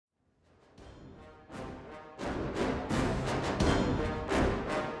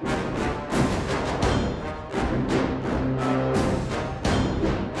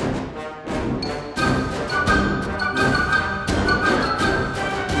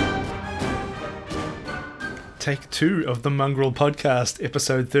take 2 of the Mongrel Podcast,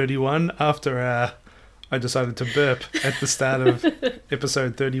 episode 31, after I decided to burp at the start of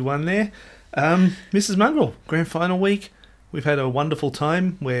episode 31 there. Mrs. Mongrel, grand final week. We've had a wonderful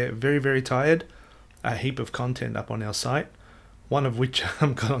time. We're very, very tired. A heap of content up on our site, one of which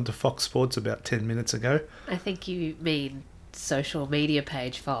got onto Fox Sports about 10 minutes ago. I think you mean social media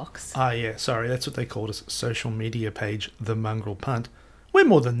page Fox. Ah, yeah, sorry, that's what they called us, social media page, The Mongrel Punt. We're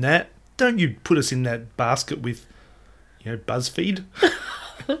more than that. Don't you put us in that basket with, BuzzFeed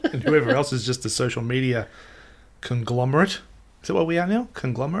and whoever else is just a social media conglomerate. Is that what we are now?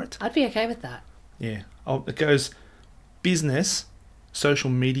 Conglomerate? I'd be okay with that. Yeah. Oh, it goes business, social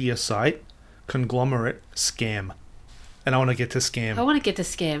media site, conglomerate, scam. And I want to get to scam. I want to get to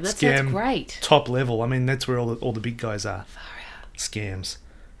scam. That Scam, sounds great. Top level. I mean, that's where all the big guys are. Far out. Scams.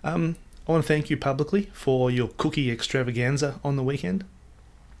 I want to thank you publicly for your cookie extravaganza on the weekend.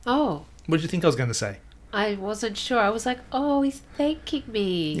 Oh, What did you think I was going to say? I wasn't sure. I was like, oh, he's thanking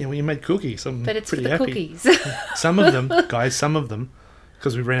me. Yeah, well, you made cookies. I'm But it's pretty for the happy. cookies. Some of them,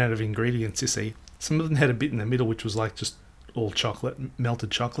 because we ran out of ingredients, you see, some of them had a bit in the middle which was like just all chocolate,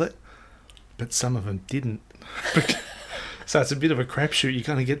 melted chocolate, but some of them didn't. So it's a bit of a crapshoot. You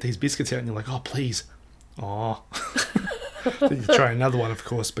kind of get these biscuits out and you're like, oh, please. Oh. Then you try another one, of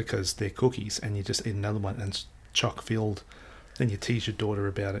course, because they're cookies, and you just eat another one and it's chock-filled. Then you tease your daughter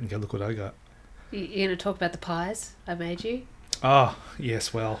about it and go, look what I got. You're going to talk about the pies I made you? Oh,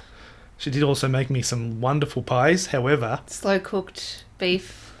 yes, well, she did also make me some wonderful pies. However, Slow-cooked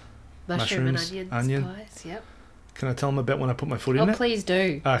beef, mushroom and Mushrooms, onions onion. pies. Yep. can I tell them about when I put my foot in Oh, it? please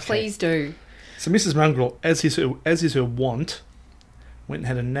do. Okay. Please do. So Mrs. Mongrel, as is her wont, went and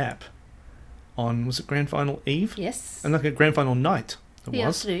had a nap on, was it grand final eve? Yes. And like a grand final night it The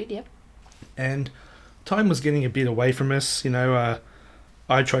was. afternoon, yep. And time was getting a bit away from us. I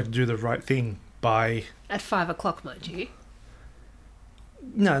tried to do the right thing by... At 5 o'clock, mind you.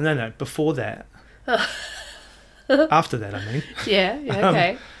 No, before that. After that, I mean. Yeah,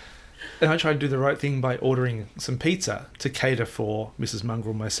 okay. And I tried to do the right thing by ordering some pizza to cater for Mrs.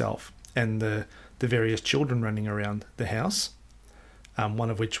 Mongrel, myself, and the various children running around the house.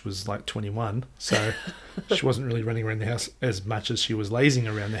 One of which was like 21, so she wasn't really running around the house as much as she was lazing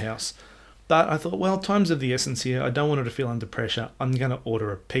around the house. But I thought, well, time's of the essence here. I don't want her to feel under pressure. I'm going to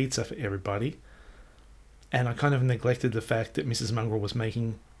order a pizza for everybody. And I kind of neglected the fact that Mrs. Mongrel was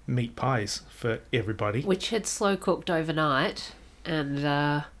making meat pies for everybody. Which had slow cooked overnight,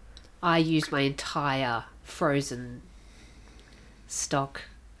 and I used my entire frozen stock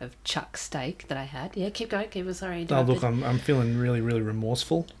of chuck steak that I had. Yeah, keep going. Sorry. Oh, look, I'm feeling really, really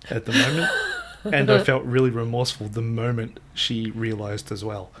remorseful at the moment. And I felt really remorseful the moment she realised as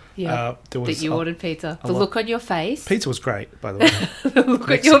well. Yeah, there was that you ordered pizza. The lot- look on your face. Pizza was great, by the way. The look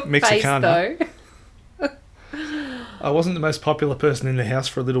on your Mexicana. face, though. I wasn't the most popular person in the house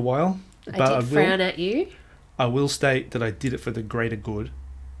for a little while. But I did frown at you. I will state that I did it for the greater good.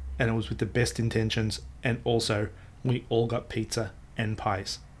 And it was with the best intentions. And also, we all got pizza and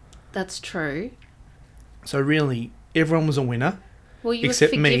pies. That's true. So really, everyone was a winner. Well, you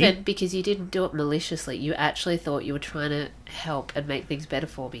Except were me. forgiven because you didn't do it maliciously. You actually thought you were trying to help and make things better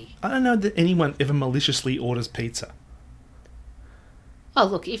for me. I don't know that anyone ever maliciously orders pizza. Oh,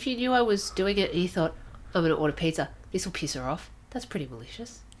 look, if you knew I was doing it and you thought, I'm going to order pizza, this will piss her off, that's pretty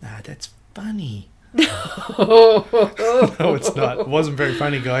malicious. Ah, that's funny. Oh, No, it's not. It wasn't very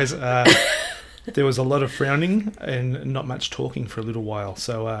funny, guys. There was a lot of frowning and not much talking for a little while.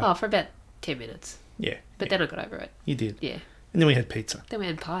 So, for about 10 minutes. yeah. But then I got over it. You did. Yeah. And then we had pizza. Then we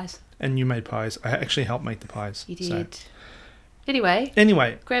had pies. And you made pies. I actually helped make the pies. You So. did. Anyway,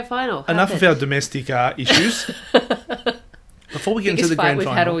 Anyway, grand final. enough of our domestic issues. Before we get into biggest the fight grand we've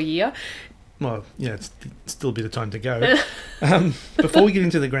final. had all year. Well, yeah, it's still a bit of time to go. Before we get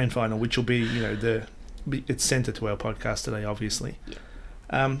into the grand final, which will be, it's centre to our podcast today, obviously.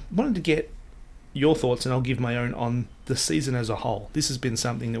 Yeah. Wanted to get your thoughts, and I'll give my own on the season as a whole. This has been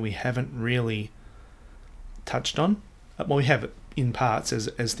something that we haven't really touched on. Well, we have it in parts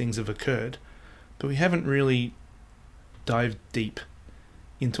as things have occurred, but we haven't really dived deep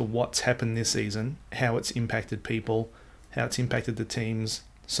into what's happened this season, how it's impacted people, how it's impacted the team's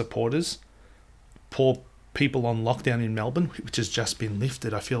supporters. Poor people on lockdown in Melbourne, which has just been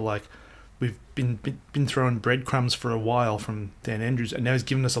lifted. I feel like we've been throwing breadcrumbs for a while from Dan Andrews, and now he's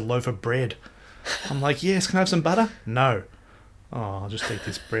given us a loaf of bread. I'm like, yes, can I have some butter? No. Oh, I'll just eat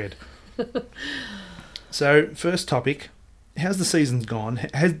this bread. So, first topic, how's the season's gone?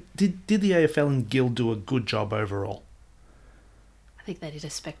 Did the AFL and Guild do a good job overall, I think they did a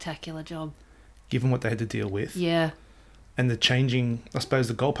spectacular job. given what they had to deal with? Yeah. And the changing, I suppose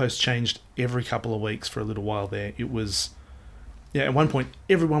the goalposts changed every couple of weeks for a little while there. It was, yeah, at one point,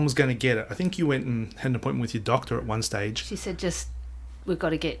 everyone was going to get it. I think you went and had an appointment with your doctor at one stage. She said, just, we've got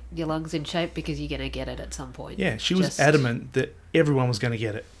to get your lungs in shape because you're going to get it at some point. Yeah, she was adamant that everyone was going to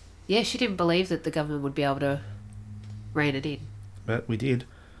get it. Yeah, she didn't believe that the government would be able to rein it in. But we did,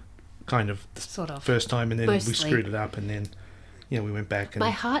 kind of. Sort of. First time, and then Mostly. we screwed it up, and then, we went back. And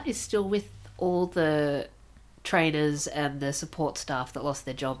My heart is still with all the trainers and the support staff that lost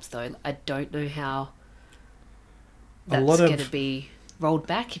their jobs, though. I don't know how that's going to be rolled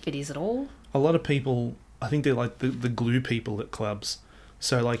back, if it is at all. A lot of people, I think they're like the glue people at clubs.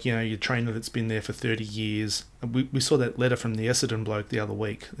 So, like, your trainer that's been there for 30 years. We saw that letter from the Essendon bloke the other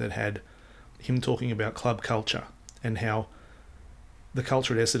week that had him talking about club culture and how the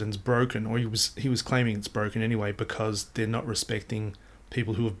culture at Essendon's broken, or he was claiming it's broken anyway, because they're not respecting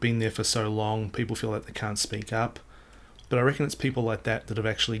people who have been there for so long. People feel like they can't speak up. But I reckon it's people like that have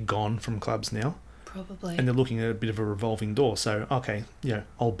actually gone from clubs now. Probably. And they're looking at a bit of a revolving door. So, okay,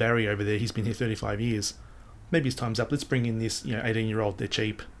 old Barry over there, he's been here 35 years. Maybe his time's up. Let's bring in this, 18-year-old. They're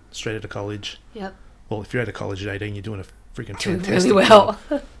cheap, straight out of college. Yep. Well, if you're out of college at 18, you're doing a freaking Doing fantastic really well.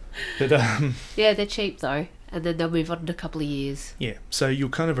 But, yeah, they're cheap, though. And then they'll move on in a couple of years. Yeah, so you'll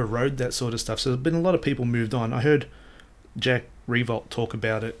kind of erode that sort of stuff. So there's been a lot of people moved on. I heard Jack Revolt talk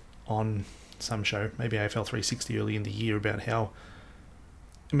about it on some show, maybe AFL 360 early in the year, about how,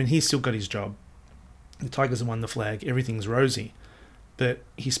 he's still got his job. The Tigers have won the flag. Everything's rosy. But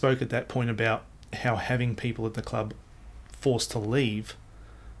he spoke at that point about how having people at the club forced to leave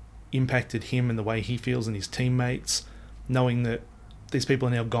impacted him and the way he feels and his teammates, knowing that these people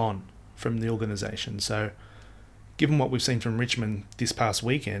are now gone from the organisation. So given what we've seen from Richmond this past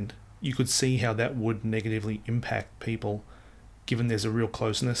weekend, you could see how that would negatively impact people, given there's a real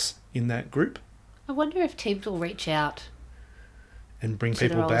closeness in that group. I wonder if teams will reach out and bring to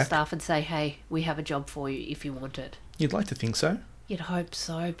people their old back. staff and say, hey, we have a job for you if you want it. You'd like to think so. You'd hope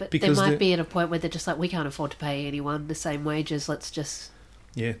so, but Because they might be at a point where they're just like, we can't afford to pay anyone the same wages, let's just...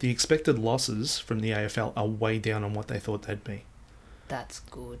 Yeah, the expected losses from the AFL are way down on what they thought they'd be. That's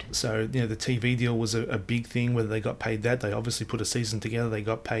good. So, the TV deal was a big thing, whether they got paid that. They obviously put a season together, they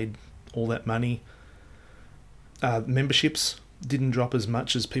got paid all that money. Memberships didn't drop as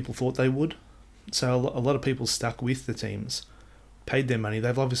much as people thought they would. So a lot of people stuck with the teams, paid their money.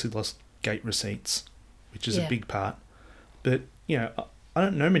 They've obviously lost gate receipts, which is a big part. But, I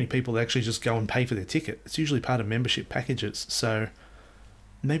don't know many people that actually just go and pay for their ticket. It's usually part of membership packages. So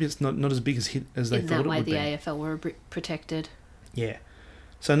maybe it's not as big as hit as they thought it would be. In that way, the AFL were a bit protected. Yeah.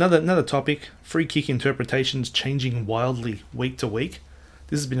 So another topic, free kick interpretations changing wildly week to week.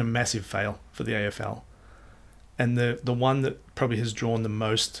 This has been a massive fail for the AFL. And the one that probably has drawn the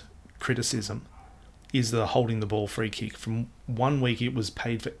most criticism is the holding the ball free kick. From 1 week, it was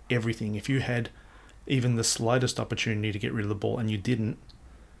paid for everything. If you had even the slightest opportunity to get rid of the ball and you didn't,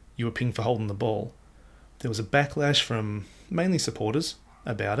 you were pinged for holding the ball. There was a backlash from mainly supporters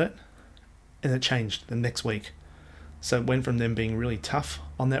about it, and it changed the next week. So it went from them being really tough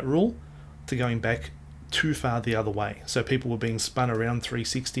on that rule to going back too far the other way. So people were being spun around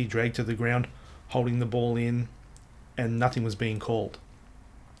 360, dragged to the ground, holding the ball in, and nothing was being called.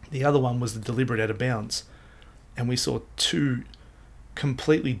 The other one was the deliberate out of bounds. And we saw two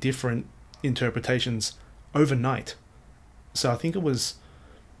completely different interpretations overnight. So I think it was...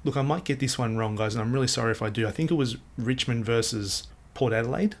 Look, I might get this one wrong, guys, and I'm really sorry if I do. I think it was Richmond versus Port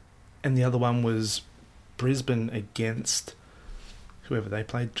Adelaide, and the other one was Brisbane against whoever they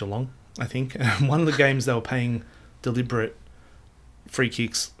played, Geelong, I think. One of the games they were paying deliberate free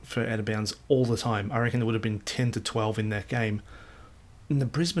kicks for out of bounds all the time. I reckon there would have been 10 to 12 in that game. In the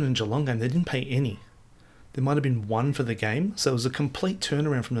Brisbane and Geelong game, they didn't pay any. There might have been one for the game, so it was a complete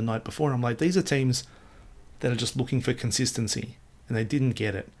turnaround from the night before. And I'm like, these are teams that are just looking for consistency, and they didn't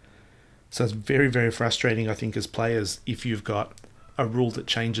get it. So it's very, very frustrating, I think, as players, if you've got a rule that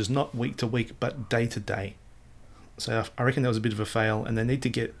changes not week to week, but day to day. So I reckon that was a bit of a fail, and they need to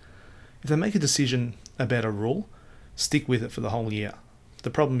get... If they make a decision about a rule, stick with it for the whole year. The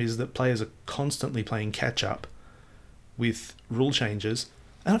problem is that players are constantly playing catch-up with rule changes,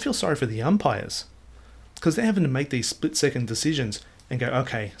 and I feel sorry for the umpires, because they're having to make these split-second decisions and go,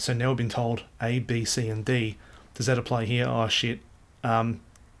 okay, so now we've been told A, B, C, and D. Does that apply here? Oh, shit.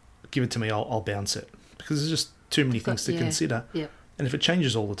 Give it to me, I'll bounce it. Because there's just too many things to consider. Yep. And if it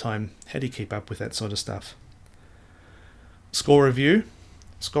changes all the time, how do you keep up with that sort of stuff? Score review.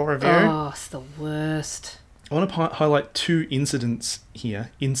 Oh, it's the worst. I want to highlight two incidents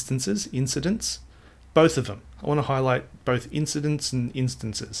here. Incidents. Both of them. I want to highlight both incidents and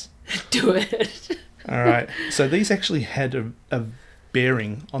instances. Do it. All right. So these actually had a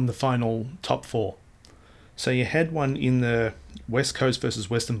bearing on the final top four. So you had one in the West Coast versus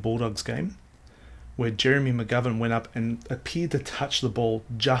Western Bulldogs game where Jeremy McGovern went up and appeared to touch the ball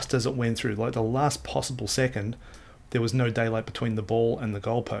just as it went through. Like the last possible second, there was no daylight between the ball and the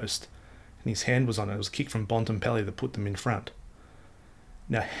goalpost. And his hand was on it. It was a kick from Bontempelli that put them in front.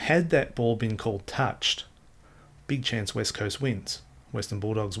 Now, had that ball been called touched, big chance West Coast wins. Western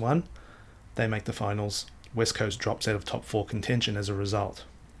Bulldogs won. They make the finals. West Coast drops out of top four contention as a result.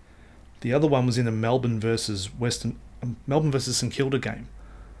 The other one was in a Melbourne versus St Kilda game.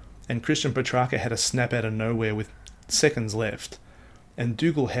 And Christian Petrarca had a snap out of nowhere with seconds left. And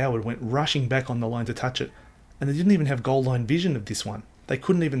Dougal Howard went rushing back on the line to touch it. And they didn't even have goal line vision of this one. They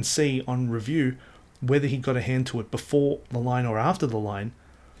couldn't even see on review whether he got a hand to it before the line or after the line.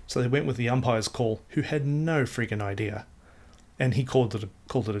 So they went with the umpire's call, who had no freaking idea. And he called it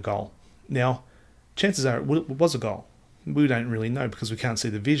a goal. Now, chances are it was a goal. We don't really know because we can't see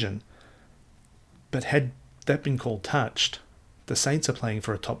the vision. But had that been called touched, the Saints are playing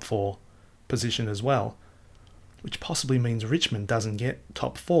for a top four position as well, which possibly means Richmond doesn't get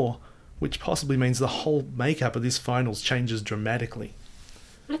top four, which possibly means the whole makeup of this finals changes dramatically.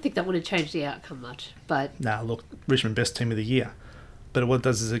 I don't think that would have changed the outcome much, but... Nah, look, Richmond best team of the year. But what it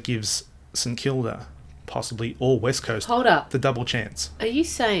does is it gives St Kilda, possibly, or West Coast, hold up, the double chance. Are you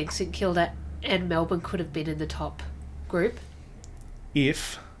saying St Kilda and Melbourne could have been in the top group?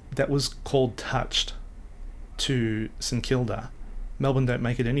 If that was called touched to St Kilda, Melbourne don't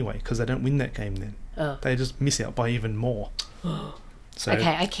make it anyway because they don't win that game then. Oh. They just miss out by even more. So,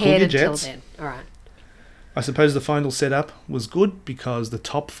 okay, I cared until then. All right. I suppose the final setup was good because the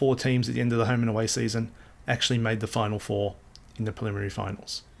top four teams at the end of the home and away season actually made the final four in the preliminary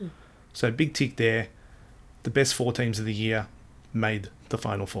finals. So big tick there. The best four teams of the year made the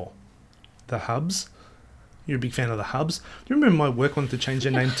final four. The Hubs. You're a big fan of the Hubs. Do you remember my work wanted to change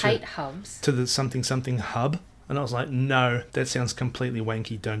their name to the something Hub? And I was like, no, that sounds completely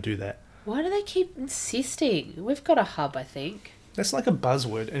wanky. Don't do that. Why do they keep insisting? We've got a hub, I think. That's like a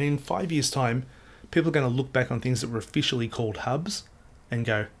buzzword. And in 5 years' time, people are going to look back on things that were officially called hubs and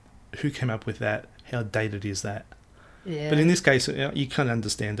go, who came up with that? How dated is that? Yeah. But in this case, you can't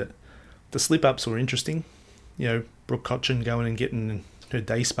understand it. The slip-ups were interesting. You know, Brooke Cochin going and getting her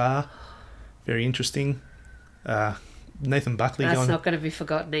day spa. Very interesting. Nathan Buckley That's not going to be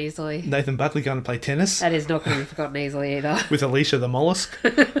forgotten easily. Nathan Buckley going to play tennis. That is not going to be forgotten easily either. With Alicia the Mollusk.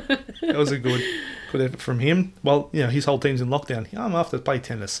 That was a good effort from him. Well, you know, his whole team's in lockdown. I'm off to play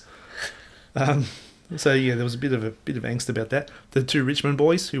tennis. So yeah, there was a bit of angst about that. The two Richmond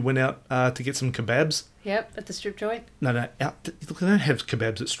boys who went out to get some kebabs. Yep, at the strip joint. No, look, they don't have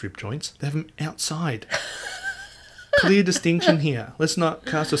kebabs at strip joints. They have them outside. Clear distinction here. Let's not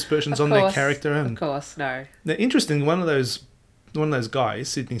cast aspersions on their character. Of course, no. Now, interesting. One of those guys,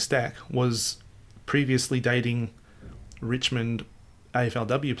 Sydney Stack, was previously dating Richmond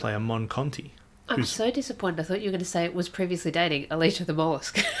AFLW player Mon Conti. I'm so disappointed. I thought you were going to say it was previously dating Alicia the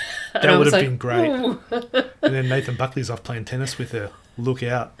Mollusk. That would have been great. And then Nathan Buckley's off playing tennis with her. Look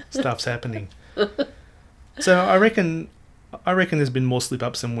out, stuff's happening. So I reckon there's been more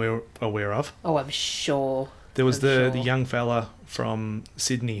slip-ups than we're aware of. Oh, I'm sure. There was the young fella from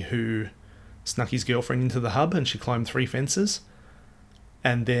Sydney who snuck his girlfriend into the hub and she climbed 3 fences.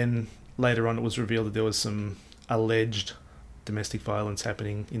 And then later on it was revealed that there was some alleged domestic violence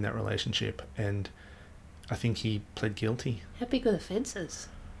happening in that relationship. And I think he pled guilty. How big were the fences?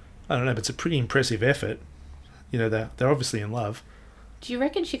 I don't know, but it's a pretty impressive effort. You know, they're obviously in love. Do you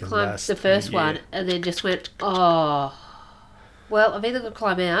reckon she climbed the first one and then just went, oh... Well, I've either got to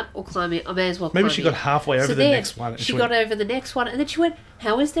climb out or climb in. I may as well climb in. Maybe she got halfway over the next one. She got over the next one and then she went,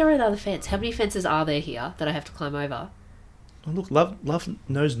 how is there another fence? How many fences are there here that I have to climb over? Oh, look, love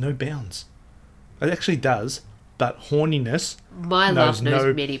knows no bounds. It actually does, but horniness knows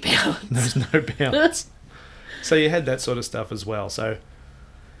many bounds. Knows no bounds. So you had that sort of stuff as well. So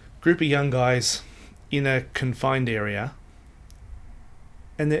group of young guys in a confined area.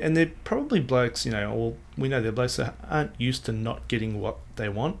 And they're probably blokes, you know, or we know they're blokes that aren't used to not getting what they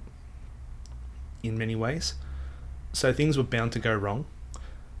want in many ways. So things were bound to go wrong.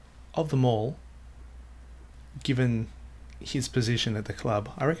 Of them all, given his position at the club,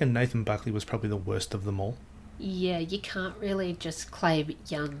 I reckon Nathan Buckley was probably the worst of them all. Yeah, you can't really just claim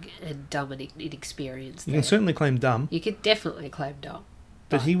young and dumb and inexperienced. You can certainly claim dumb. You could definitely claim dumb.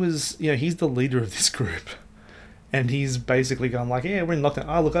 But he was, you know, he's the leader of this group. And he's basically going like, yeah, we're in lockdown.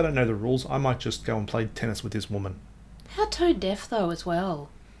 Oh, look, I don't know the rules. I might just go and play tennis with this woman. How tone deaf, though, as well.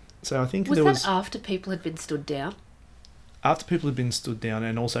 So I think was that after people had been stood down? After people had been stood down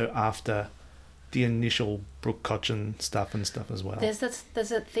and also after the initial Brooke Cochin stuff as well. There's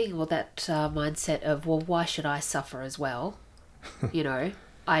that thing, or that mindset of, well, why should I suffer as well? You know,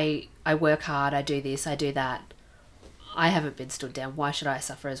 I work hard, I do this, I do that. I haven't been stood down. Why should I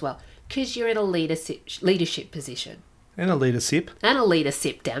suffer as well? Because you're in a leadership position. And a leadership. And a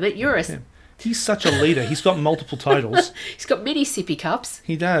leadership, damn it. You're a... Yeah. He's such a leader. He's got multiple titles. He's got many sippy cups.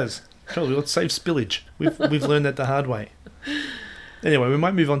 He does. Probably let's save spillage. We've learned that the hard way. Anyway, we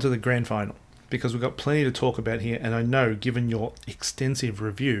might move on to the grand final, because we've got plenty to talk about here, and I know, given your extensive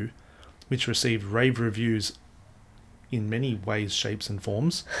review, which received rave reviews in many ways, shapes and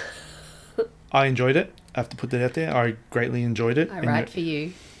forms, I enjoyed it. I have to put that out there. I greatly enjoyed it. I write for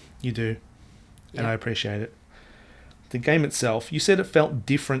you. You do. And I appreciate it. The game itself, you said it felt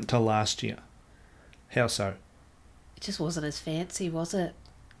different to last year. How so? It just wasn't as fancy, was it?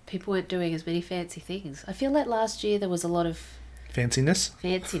 People weren't doing as many fancy things. I feel like last year there was a lot of... Fanciness,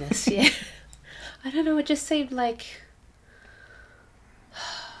 yeah. I don't know, it just seemed like...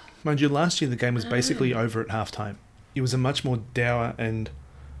 Mind you, last year the game was basically over at halftime. It was a much more dour and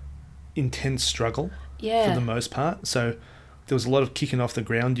intense struggle for the most part. So there was a lot of kicking off the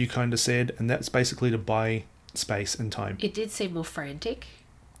ground, you kind of said, and that's basically to buy space and time. It did seem more frantic.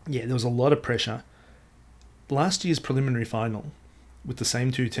 Yeah, there was a lot of pressure. Last year's preliminary final, with the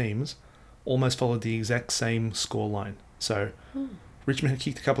same two teams, almost followed the exact same scoreline. So Richmond had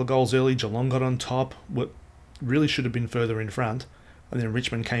kicked a couple of goals early, Geelong got on top, what really should have been further in front, and then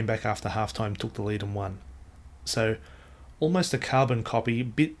Richmond came back after halftime, took the lead and won. So almost a carbon copy,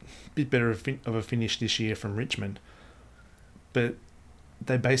 bit better of a finish this year from Richmond, but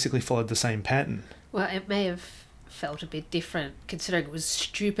they basically followed the same pattern. Well, it may have felt a bit different, considering it was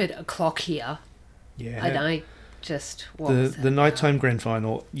stupid o'clock here. Yeah. And I just... The nighttime grand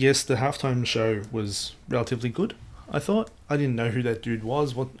final, yes, the halftime show was relatively good, I thought. I didn't know who that dude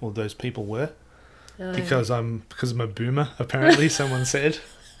was, what all those people were. Because I'm a boomer, apparently, someone said.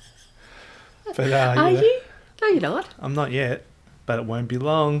 But Are you? No, you're not. I'm not yet, but it won't be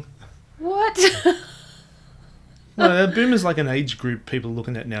long. What? No, boomers like an age group people are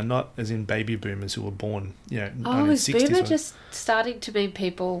looking at now, not as in baby boomers who were born, 1960s. Is boomer just starting to mean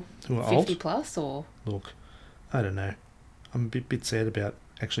people who are 50 old? plus, or? Look, I don't know. I'm a bit sad about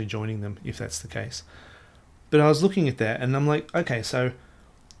actually joining them, if that's the case. But I was looking at that, and I'm like, okay, so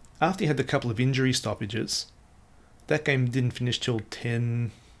after you had the couple of injury stoppages, that game didn't finish till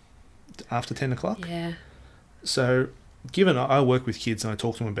after 10 o'clock. Yeah. So, given I work with kids and I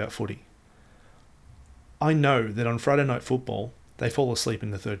talk to them about footy, I know that on Friday night football, they fall asleep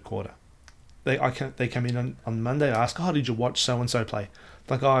in the third quarter. They come in on Monday, I ask, did you watch so-and-so play?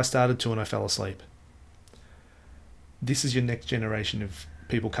 Like, I started to and I fell asleep. This is your next generation of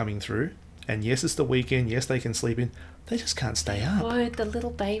people coming through. And yes, it's the weekend. Yes, they can sleep in. They just can't stay up. Oh, the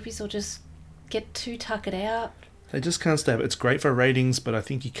little babies will just get too tuckered out. They just can't stay up. It's great for ratings, but I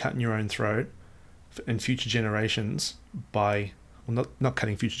think you're cutting your own throat and future generations by... Well, not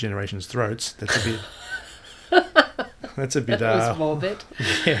cutting future generations' throats. That's a bit... That's a bit... That was morbid.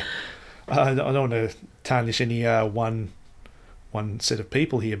 Yeah. I don't want to tarnish any one set of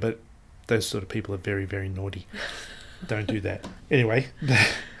people here, but those sort of people are very, very naughty. Don't do that. Anyway,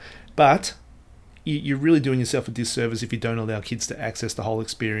 but you're really doing yourself a disservice if you don't allow kids to access the whole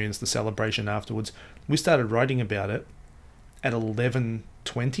experience, the celebration afterwards. We started writing about it at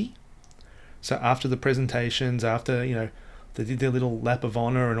 11:20. So after the presentations, after, they did their little lap of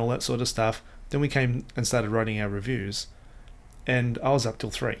honour and all that sort of stuff, then we came and started writing our reviews. And I was up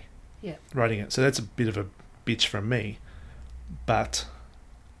till 3. Yeah. Writing it. So that's a bit of a bitch from me. But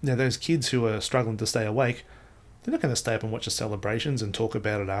those kids who are struggling to stay awake, they're not going to stay up and watch the celebrations and talk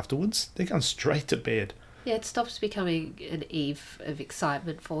about it afterwards. They're going straight to bed. Yeah, it stops becoming an eve of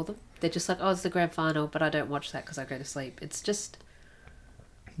excitement for them. They're just like, it's the grand final, but I don't watch that because I go to sleep. It's just...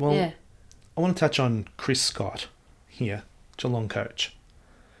 Well, yeah. I want to touch on Chris Scott here, Geelong coach.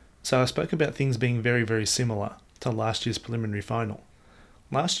 So I spoke about things being very, very similar to last year's preliminary final.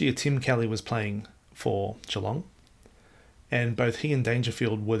 Last year, Tim Kelly was playing for Geelong, and both he and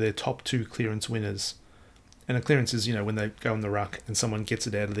Dangerfield were their top 2 clearance winners. And a clearance is, when they go in the ruck and someone gets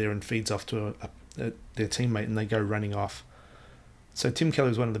it out of there and feeds off to their teammate and they go running off. So Tim Kelly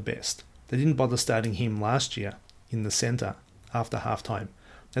was one of the best. They didn't bother starting him last year in the centre after halftime.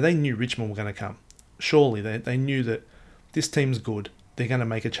 Now, they knew Richmond were going to come. Surely, they knew that this team's good. They're going to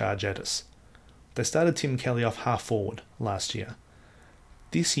make a charge at us. They started Tim Kelly off half forward last year.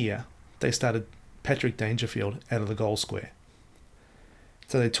 This year, they started Patrick Dangerfield out of the goal square.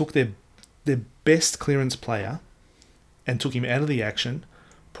 So they took their best clearance player and took him out of the action,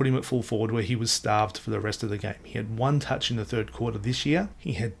 put him at full forward where he was starved for the rest of the game. He had 1 touch in the third quarter this year.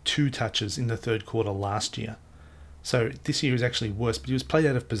 He had 2 touches in the third quarter last year. So this year is actually worse, but he was played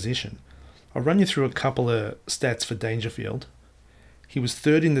out of position. I'll run you through a couple of stats for Dangerfield. He was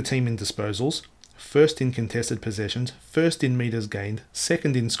 3rd in the team in disposals, 1st in contested possessions, 1st in metres gained,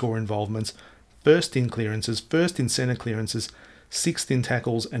 2nd in score involvements, 1st in clearances, 1st in centre clearances, 6th in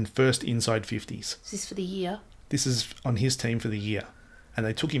tackles, and 1st inside 50s. Is this for the year? This is on his team for the year. And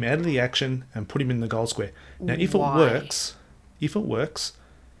they took him out of the action and put him in the goal square. Now, if it works,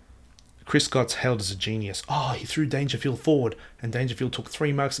 Chris Scott's hailed as a genius. Oh, he threw Dangerfield forward, and Dangerfield took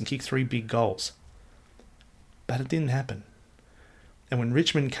 3 marks and kicked 3 big goals. But it didn't happen. And when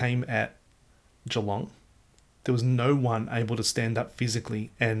Richmond came at Geelong, there was no one able to stand up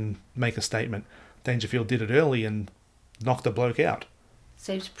physically and make a statement. Dangerfield did it early and knocked a bloke out.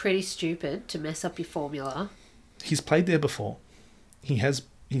 Seems pretty stupid to mess up your formula. He's played there before. He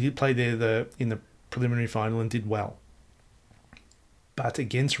did play there in the preliminary final and did well. But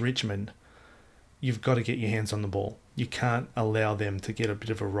against Richmond, you've got to get your hands on the ball. You can't allow them to get a bit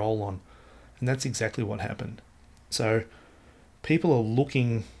of a roll on. And that's exactly what happened. So people are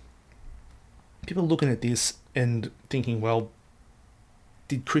looking at this and thinking, well,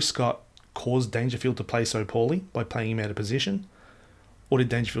 did Chris Scott cause Dangerfield to play so poorly by playing him out of position? Or did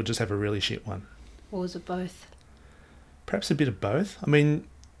Dangerfield just have a really shit one? Or was it both? Perhaps a bit of both. I mean,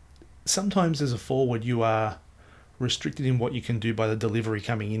 sometimes as a forward, you are restricted in what you can do by the delivery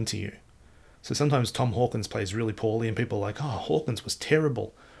coming into you. So sometimes Tom Hawkins plays really poorly and people are like, oh, Hawkins was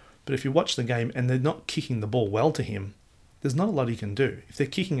terrible. But if you watch the game and they're not kicking the ball well to him, there's not a lot he can do. If they're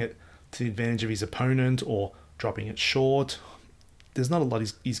kicking it to the advantage of his opponent or dropping it short, there's not a lot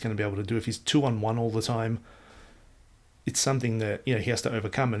he's going to be able to do. If he's 2-on-1 all the time, it's something that he has to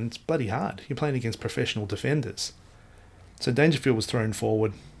overcome, and it's bloody hard. You're playing against professional defenders. So Dangerfield was thrown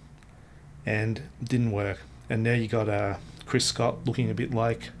forward and didn't work. And now you got Chris Scott looking a bit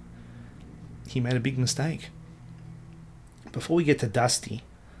like he made a big mistake. Before we get to Dusty,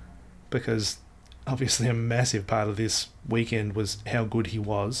 because obviously a massive part of this weekend was how good he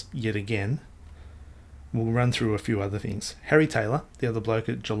was yet again, we'll run through a few other things. Harry Taylor, the other bloke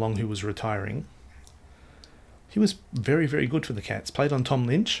at Geelong who was retiring, he was very, very good for the Cats. Played on Tom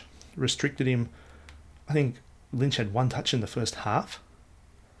Lynch, restricted him. I think Lynch had 1 touch in the first half.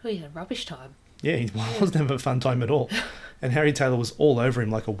 Oh, he had a rubbish time. Yeah, he wasn't having a fun time at all. And Harry Taylor was all over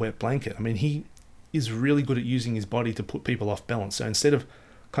him like a wet blanket. I mean, he is really good at using his body to put people off balance. So instead of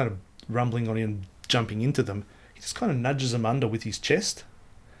kind of rumbling on him, jumping into them, he just kind of nudges them under with his chest.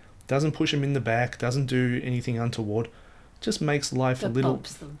 Doesn't push them in the back, doesn't do anything untoward. Just makes life a little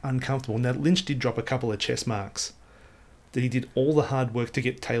uncomfortable. Now, Lynch did drop a couple of chest marks. That he did all the hard work to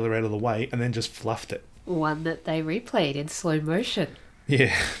get Taylor out of the way and then just fluffed it. One that they replayed in slow motion.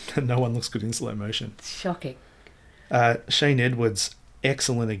 Yeah, no one looks good in slow motion. Shocking. Shane Edwards,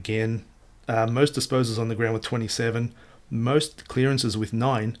 excellent again. Most disposals on the ground with 27. Most clearances with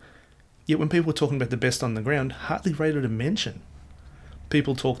 9. Yet when people were talking about the best on the ground, hardly rated a mention.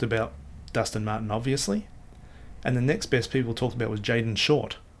 People talked about Dustin Martin, obviously. And the next best people talked about was Jaden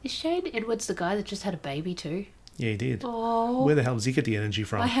Short. Is Shane Edwards the guy that just had a baby too? Yeah, he did. Oh. Where the hell does he get the energy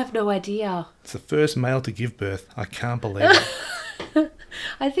from? I have no idea. It's the first male to give birth. I can't believe it.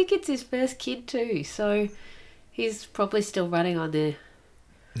 I think it's his first kid too, so he's probably still running on the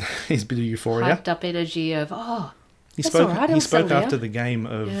He's a bit of euphoria. Hyped up energy of, he that's spoke, all right, he spoke settle after down. the game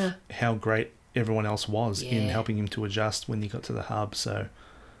of how great everyone else was in Yeah. helping him to adjust when he got to the hub. So,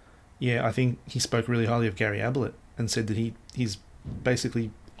 yeah, I think he spoke really highly of Gary Ablett and said that he's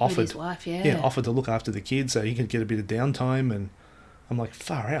basically offered With his wife, offered to look after the kids so he could get a bit of downtime. And I'm like,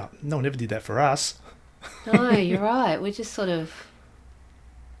 far out. No one ever did that for us. No, you're right. We're just sort of...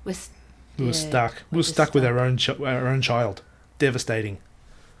 We were stuck. We were stuck with our own child. Devastating.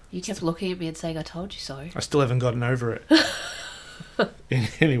 You kept looking at me and saying, I told you so. I still haven't gotten over it.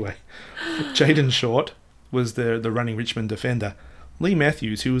 Anyway, Jaden Short was the running Richmond defender. Lee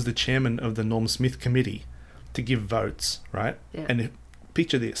Matthews, who was the chairman of the Norm Smith committee to give votes, right? Yeah. And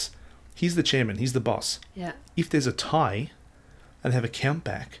picture this. He's the chairman. He's the boss. Yeah. If there's a tie and they have a count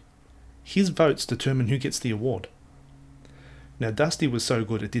back, his votes determine who gets the award. Now, Dusty was so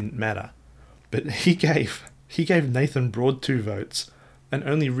good it didn't matter. But he gave Nathan Broad 2 votes and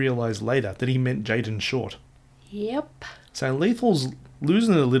only realised later that he meant Jaden Short. Yep. So Lethal's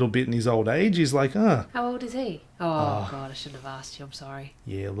losing it a little bit in his old age. He's like, How old is he? Oh, God, I shouldn't have asked you. I'm sorry.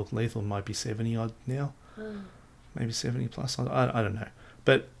 Yeah, look, Lethal might be 70 odd now. Maybe 70 plus. I don't know.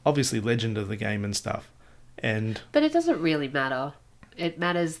 But obviously legend of the game and stuff. But it doesn't really matter. It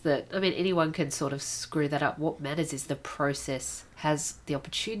matters that, I mean, anyone can sort of screw that up. What matters is the process has the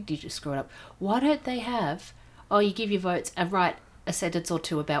opportunity to screw it up. Why don't they have, you give your votes and write a sentence or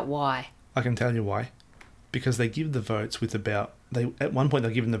two about why? I can tell you why. Because they give the votes with at one point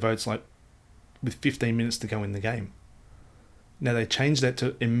they're giving the votes like with 15 minutes to go in the game. Now they changed that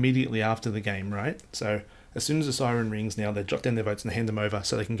to immediately after the game, right? So as soon as the siren rings now, they jot down their votes and hand them over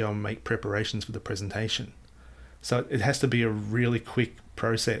so they can go and make preparations for the presentation. So it has to be a really quick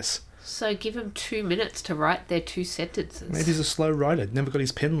process. So give him 2 minutes to write their 2 sentences. Maybe he's a slow writer. Never got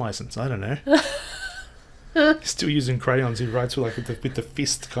his pen license. I don't know. He's still using crayons. He writes with the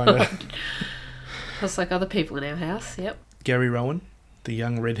fist kind of. Just like other people in our house. Yep. Gary Rowan, the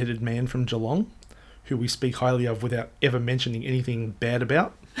young red-headed man from Geelong, who we speak highly of without ever mentioning anything bad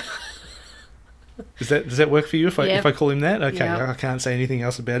about. Does that work for you if I call him that? Okay, yep. I can't say anything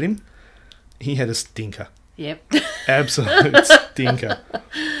else about him. He had a stinker. Yep. Absolute stinker.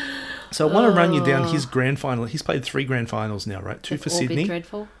 So I want to run you down his grand final. He's played 3 grand finals now, right? 2 for Sydney,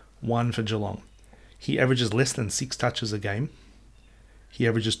 1 for Geelong. He averages less than 6 touches a game. He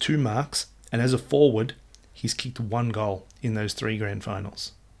averages 2 marks. And as a forward, he's kicked 1 goal in those 3 grand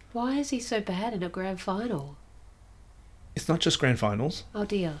finals. Why is he so bad in a grand final? It's not just grand finals. Oh,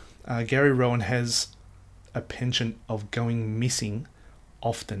 dear. Gary Rowan has a penchant of going missing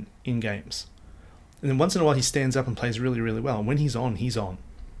often in games. And then once in a while he stands up and plays really, really well. And when he's on, he's on.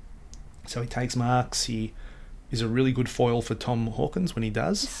 So he takes marks. He is a really good foil for Tom Hawkins when he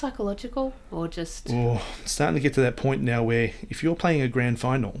does. Is this psychological or just... Oh, it's starting to get to that point now where if you're playing a grand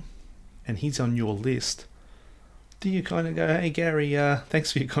final and he's on your list, do you kind of go, hey, Gary,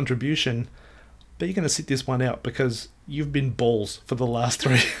 thanks for your contribution, but you're going to sit this one out because you've been balls for the last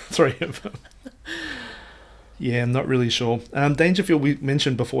three of them. Yeah, I'm not really sure. Dangerfield, we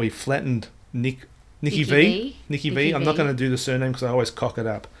mentioned before, he flattened Nicky V. I'm not going to do the surname because I always cock it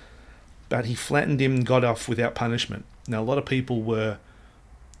up. But he flattened him and got off without punishment. Now, a lot of people were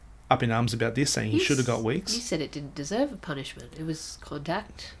up in arms about this, saying he should have got weeks. You said it didn't deserve a punishment. It was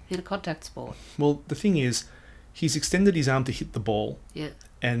contact in a contact sport. Well, the thing is, he's extended his arm to hit the ball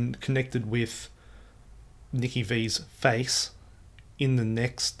and connected with Nicky V's face in the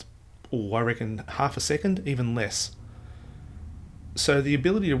next, I reckon, half a second, even less. So the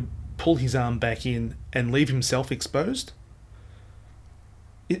ability to pull his arm back in and leave himself exposed,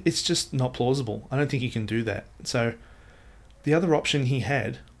 it's just not plausible. I don't think he can do that. So the other option he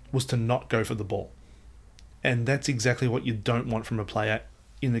had was to not go for the ball. And that's exactly what you don't want from a player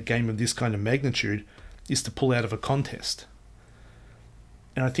in a game of this kind of magnitude, is to pull out of a contest.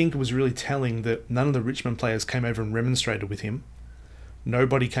 And I think it was really telling that none of the Richmond players came over and remonstrated with him.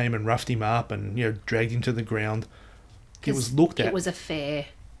 Nobody came and roughed him up and dragged him to the ground. It was looked at. It was a fair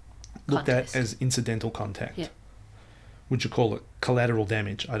looked contest. At as incidental contact. Yeah. Would you call it collateral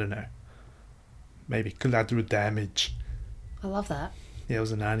damage? I don't know. Maybe collateral damage. I love that. Yeah, it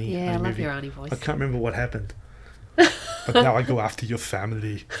was an Arnie. Yeah, I love movie. your Arnie voice. I can't remember what happened. But now I go after your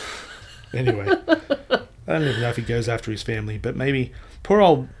family. Anyway, I don't even know if he goes after his family, but maybe poor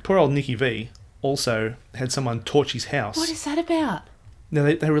old Nicky V also had someone torch his house. What is that about? Now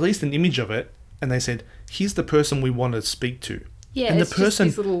they released an image of it and they said, "Here's the person we want to speak to." Yeah, and it's the person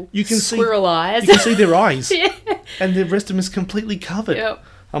just these little you can squirrel eyes. You can see their eyes. Yeah. And the rest of them is completely covered. Yep.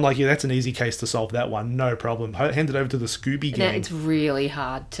 I'm like, yeah, that's an easy case to solve that one. No problem. Hand it over to the Scooby gang. Now, it's really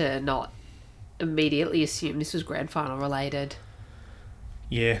hard to not immediately assume this was grand final related.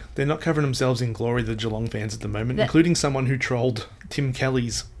 Yeah, they're not covering themselves in glory, the Geelong fans at the moment, including someone who trolled Tim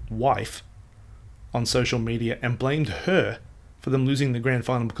Kelly's wife on social media and blamed her for them losing the grand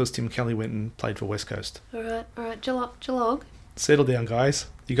final because Tim Kelly went and played for West Coast. All right, Geelong. Settle down, guys.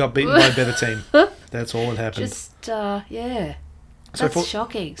 You got beaten by a better team. That's all that happened. Just, yeah. That's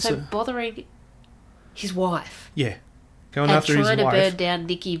shocking. So bothering his wife. Yeah. Going after his wife. And trying to burn down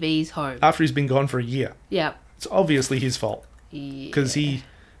Nicky V's home. After he's been gone for a year. Yeah. It's obviously his fault. Yeah. Because it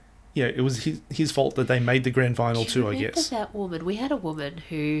was his fault that they made the grand final too, I guess. That woman? We had a woman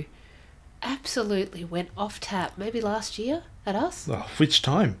who absolutely went off tap, maybe last year at us. Oh, which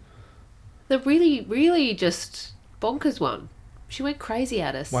time? The really, really just bonkers one. She went crazy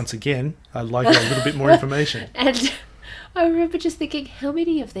at us. Once again, I'd like a little bit more information. And I remember just thinking, how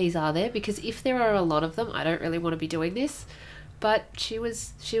many of these are there? Because if there are a lot of them, I don't really want to be doing this. But she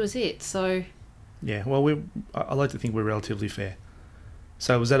was it. So yeah, well, I like to think we're relatively fair.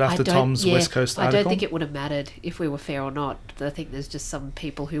 So was that after Tom's West Coast article? I don't think it would have mattered if we were fair or not. I think there's just some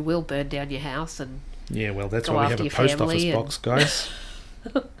people who will burn down your house and yeah, well, that's why we have a post office box, guys.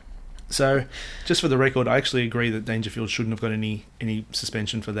 So, just for the record, I actually agree that Dangerfield shouldn't have got any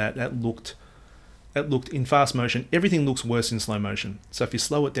suspension for that. That looked it looked in fast motion. Everything looks worse in slow motion. So if you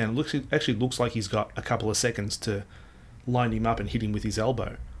slow it down, it actually looks like he's got a couple of seconds to line him up and hit him with his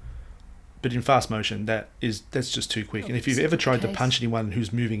elbow. But in fast motion, that's just too quick. And if you've ever tried to punch anyone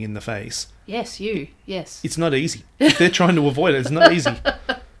who's moving in the face... Yes. It's not easy. If they're trying to avoid it, it's not easy.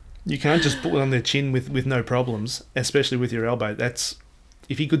 You can't just put it on their chin with no problems, especially with your elbow.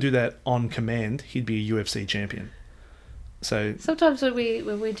 If he could do that on command, he'd be a UFC champion. So sometimes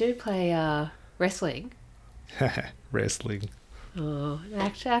when we do play wrestling... Wrestling. Oh,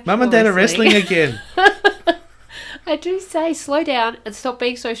 actual Mum and Dad are wrestling again. I do say slow down and stop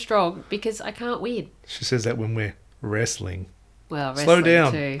being so strong because I can't win. She says that when we're wrestling. Well, wrestling slow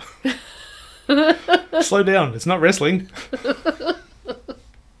down. Too. Slow down. It's not wrestling.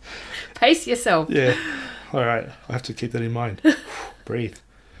 Pace yourself. Yeah. All right. I have to keep that in mind. Breathe.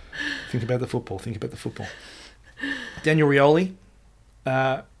 Think about the football. Daniel Rioli,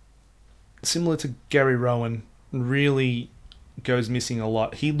 similar to Gary Rowan, really goes missing a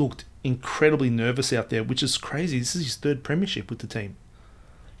lot. He looked incredibly nervous out there, which is crazy. This is his third premiership with the team.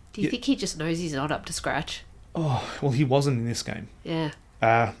 Do you think he just knows he's not up to scratch? Oh, well, he wasn't in this game. Yeah.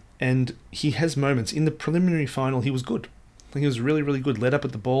 And he has moments. In the preliminary final, he was good. I think he was really, really good. Led up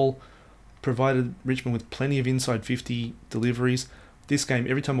at the ball, provided Richmond with plenty of inside 50 deliveries. This game,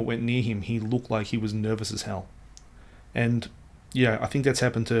 every time it went near him, he looked like he was nervous as hell. And, yeah, I think that's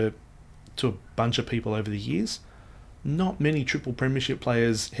happened to a bunch of people over the years. Not many triple premiership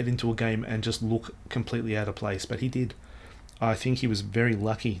players head into a game and just look completely out of place, but he did. I think he was very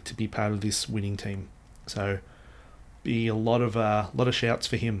lucky to be part of this winning team. So, be a lot of shouts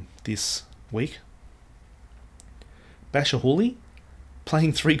for him this week. Basher Hooley,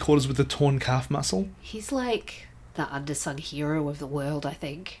 playing 3 quarters with a torn calf muscle. He's like the undersung hero of the world, I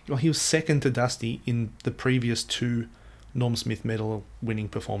think. Well, he was second to Dusty in the previous 2 Norm Smith medal winning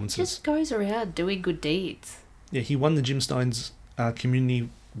performances. Just goes around doing good deeds. Yeah, he won the Jim Steins Community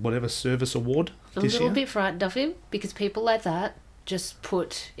Service Award this year. I'm a little bit frightened of him because people like that just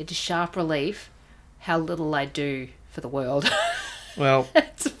put into sharp relief how little I do for the world. Well,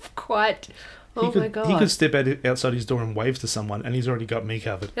 it's quite... my God. He could step outside his door and wave to someone and he's already got me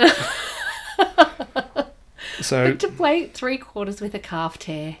covered. So, but to play 3 quarters with a calf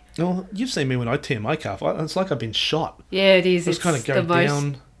tear. Well, you've seen me when I tear my calf. It's like I've been shot. Yeah, it is. It's kind of go the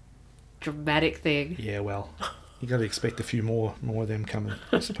down. Most dramatic thing. Yeah, well, you got to expect a few more of them coming,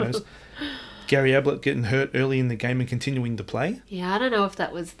 I suppose. Gary Ablett getting hurt early in the game and continuing to play. Yeah, I don't know if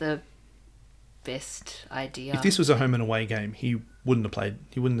that was the best idea. If this was a home and away game, he wouldn't have played.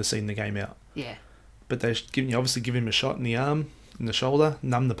 He wouldn't have seen the game out. Yeah. But they obviously give him a shot in the arm, in the shoulder,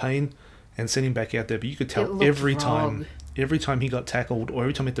 numb the pain, and send him back out there. But you could tell every time he got tackled or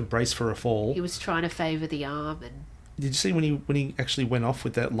every time he had to brace for a fall, he was trying to favour the arm. And did you see when he actually went off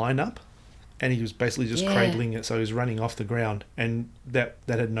with that lineup, and he was basically just cradling it, so he was running off the ground, and that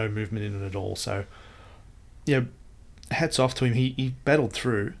had no movement in it at all. So, yeah, hats off to him. He battled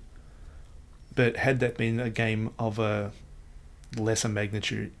through, but had that been a game of a lesser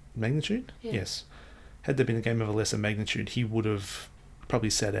magnitude, yeah. Yes, had there been a game of a lesser magnitude, he would have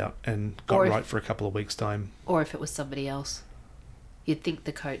probably sat out and got right for a couple of weeks' time. Or if it was somebody else, you'd think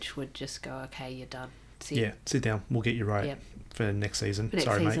the coach would just go, "Okay, you're done. Sit down. We'll get you right for next season.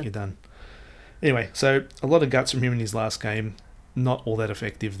 Sorry, mate, you're done." Anyway, so a lot of guts from him in his last game. Not all that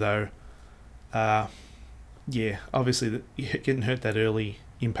effective though. Obviously getting hurt that early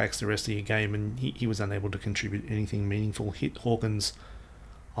impacts the rest of your game, and he was unable to contribute anything meaningful. Hit Hawkins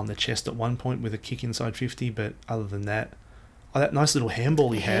on the chest at one point with a kick inside 50, but other than that, that nice little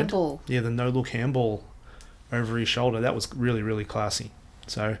handball he had. Yeah, the no-look handball over his shoulder. That was really, really classy.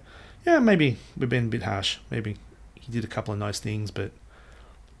 So, yeah, maybe we've been a bit harsh. Maybe he did a couple of nice things, but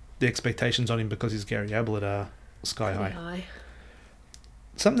the expectations on him because he's Gary Ablett are sky high.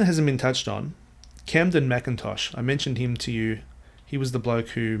 Something that hasn't been touched on, Camden McIntosh. I mentioned him to you. He was the bloke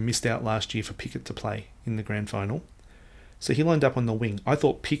who missed out last year for Pickett to play in the grand final. So he lined up on the wing. I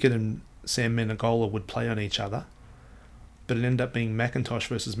thought Pickett and Sam Menegola would play on each other, but it ended up being McIntosh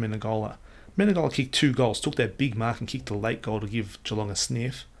versus Menegola. Menegola kicked 2 goals, took that big mark and kicked a late goal to give Geelong a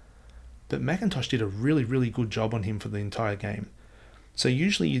sniff. But McIntosh did a really, really good job on him for the entire game. So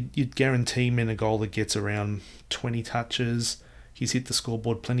usually you'd guarantee Menegola gets around 20 touches. He's hit the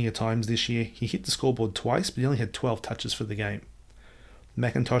scoreboard plenty of times this year. He hit the scoreboard twice, but he only had 12 touches for the game.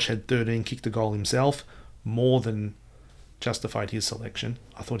 McIntosh had 13, kicked a goal himself, more than justified his selection.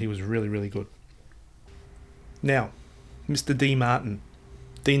 I thought he was really, really good. Now, Mr. Dean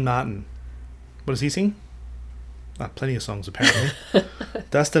Martin. What does he sing? Plenty of songs, apparently.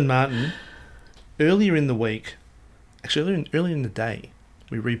 Dustin Martin. Earlier in the week, actually earlier in the day,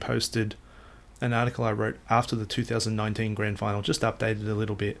 we reposted an article I wrote after the 2019 Grand Final, just updated a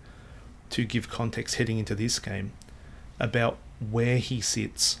little bit to give context heading into this game, about where he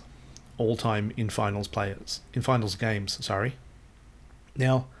sits all time in finals games.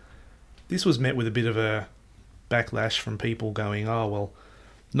 Now, this was met with a bit of a backlash from people going, oh, well,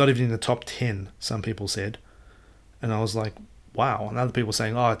 not even in the top 10, some people said. And I was like, wow. And other people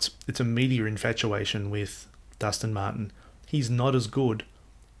saying, oh, it's a media infatuation with Dustin Martin. He's not as good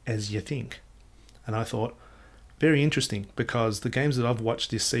as you think. And I thought, very interesting, because the games that I've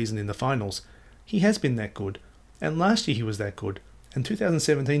watched this season in the finals, he has been that good. And last year he was that good. And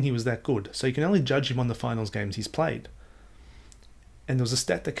 2017 he was that good. So you can only judge him on the finals games he's played. And there was a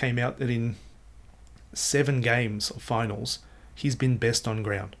stat that came out that in 7 games of finals, he's been best on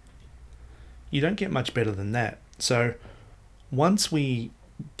ground. You don't get much better than that. So once we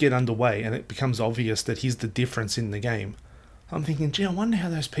get underway and it becomes obvious that he's the difference in the game, I'm thinking, gee, I wonder how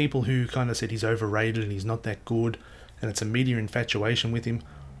those people who kind of said he's overrated and he's not that good and it's a media infatuation with him,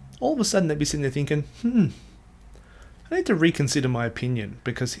 all of a sudden they'd be sitting there thinking, I need to reconsider my opinion,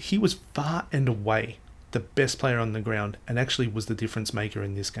 because he was far and away the best player on the ground and actually was the difference maker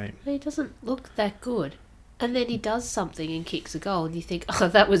in this game. He doesn't look that good. And then he does something and kicks a goal and you think, oh,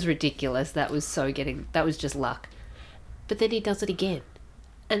 that was ridiculous. That was just luck. But then he does it again.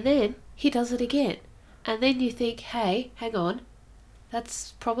 And then he does it again. And then you think, hey, hang on.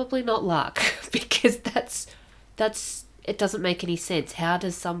 That's probably not luck, because it doesn't make any sense. How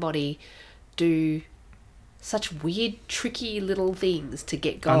does somebody do such weird, tricky little things to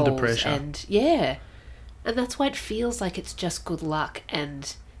get goals? Under pressure. And yeah. And that's why it feels like it's just good luck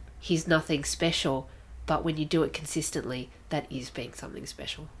and he's nothing special. But when you do it consistently, that is being something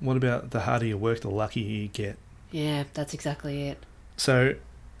special. What about the harder you work, the luckier you get? Yeah, that's exactly it. So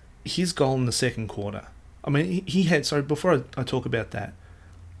his goal in the second quarter, I mean, he had, so before I talk about that,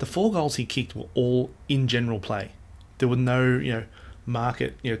 the 4 goals he kicked were all in general play. There were no, mark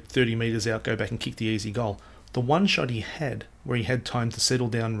it, 30 metres out, go back and kick the easy goal. The one shot he had, where he had time to settle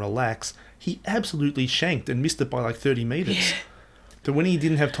down and relax, he absolutely shanked and missed it by like 30 metres. Yeah. But when he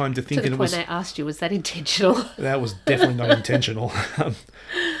didn't have time to think... To the point I asked you, was that intentional? That was definitely not intentional.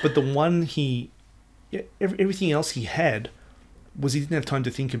 But the one everything else he had was he didn't have time to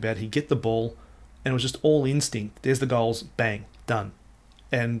think about. He'd get the ball and it was just all instinct. There's the goals, bang, done.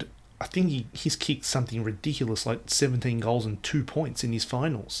 And I think he's kicked something ridiculous, like 17 goals and 2 points in his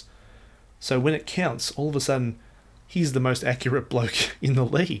finals. So when it counts, all of a sudden, he's the most accurate bloke in the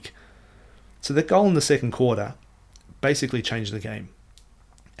league. So that goal in the second quarter basically changed the game.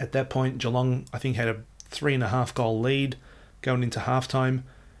 At that point, Geelong, I think, had a 3.5 goal lead going into halftime.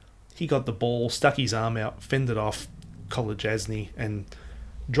 He got the ball, stuck his arm out, fended off Kolodjasny, and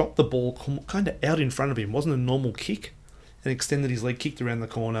dropped the ball kind of out in front of him. It wasn't a normal kick, and extended his leg, kicked around the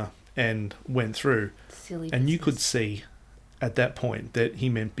corner, and went through. Silly and business. You could see at that point that he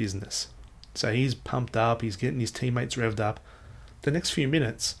meant business. So he's pumped up, he's getting his teammates revved up. The next few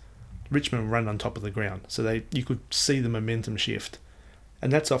minutes, Richmond run on top of the ground. So you could see the momentum shift.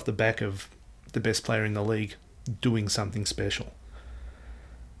 And that's off the back of the best player in the league doing something special.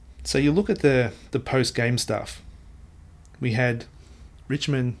 So you look at the post-game stuff. We had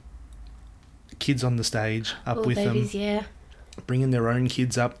Richmond kids on the stage up with babies, them. Yeah. Bringing their own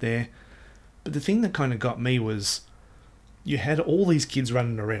kids up there. But the thing that kind of got me was you had all these kids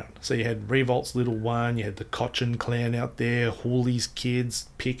running around. So you had Revolt's little one, you had the Cochin clan out there, Hawley's kids,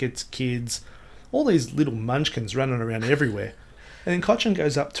 Pickett's kids, all these little munchkins running around everywhere. And then Cochin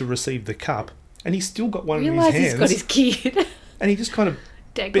goes up to receive the cup, and he's still got one in his hands. He's got his kid. And he just kind of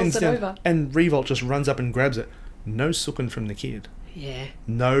bends down, over. and Revolt just runs up and grabs it. No sooking from the kid. Yeah.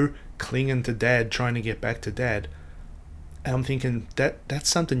 No clinging to dad, trying to get back to dad. And I'm thinking, that's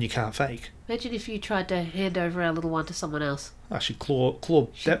something you can't fake. Imagine if you tried to hand over our little one to someone else. I should claw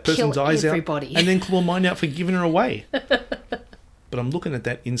that person's eyes everybody out and then claw mine out for giving her away. But I'm looking at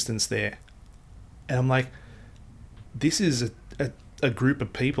that instance there, and I'm like, this is a group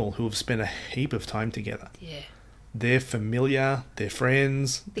of people who have spent a heap of time together. Yeah. They're familiar, they're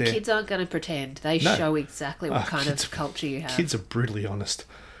friends. The kids aren't going to pretend. They show exactly what kind of culture you have. Kids are brutally honest.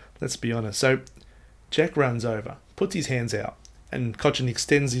 Let's be honest. So Jack runs over, puts his hands out, and Cochin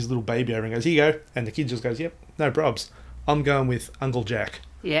extends his little baby over and goes, here you go. And the kid just goes, yep, no probs. I'm going with Uncle Jack.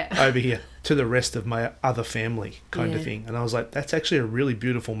 Yeah. Over here to the rest of my other family kind of thing. And I was like, that's actually a really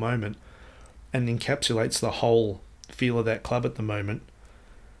beautiful moment and encapsulates the whole feel of that club at the moment.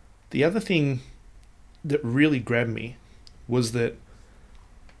 The other thing that really grabbed me was that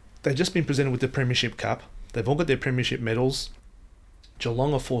they've just been presented with the Premiership Cup. They've all got their Premiership medals.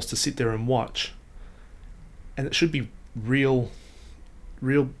 Geelong are forced to sit there and watch. And it should be real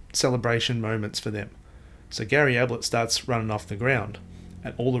real celebration moments for them. So Gary Ablett starts running off the ground,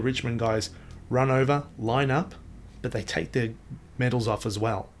 and all the Richmond guys run over, line up, but they take their medals off as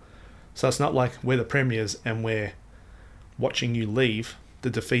well. So it's not like we're the premiers and we're watching you leave the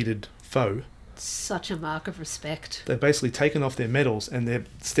defeated foe. Such a mark of respect. They've basically taken off their medals and they're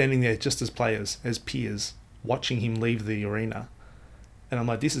standing there just as players, as peers, watching him leave the arena. And I'm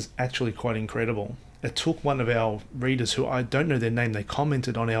like, this is actually quite incredible. It took one of our readers, who I don't know their name, they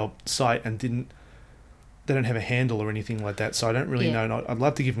commented on our site and they don't have a handle or anything like that, so I don't really know. And I'd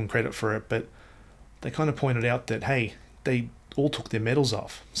love to give them credit for it, but they kind of pointed out that, hey, they all took their medals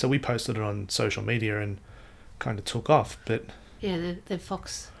off. So we posted it on social media and kind of took off. But yeah, the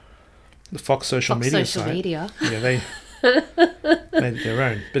Fox social media site. Yeah, they made it their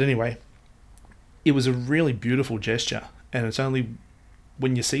own. But anyway, it was a really beautiful gesture, and it's only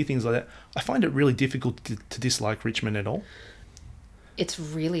when you see things like that, I find it really difficult to dislike Richmond at all. It's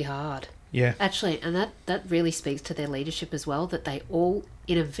really hard. Yeah. Actually, and that really speaks to their leadership as well, that they all,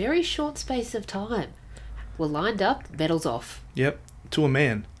 in a very short space of time, were lined up, medals off. Yep, to a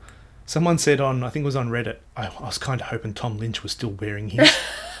man. Someone said I think it was on Reddit, I was kind of hoping Tom Lynch was still wearing his,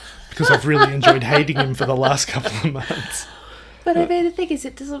 because I've really enjoyed hating him for the last couple of months. But I mean, the thing is,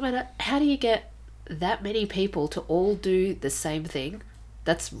 it doesn't matter. How do you get that many people to all do the same thing?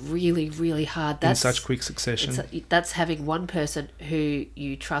 That's really, really hard. That's, in such quick succession. That's having one person who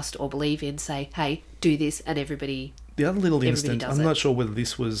you trust or believe in say, hey, do this, and everybody... The other little instance, I'm not sure whether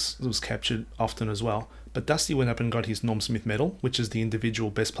this was captured often as well, but Dusty went up and got his Norm Smith medal, which is the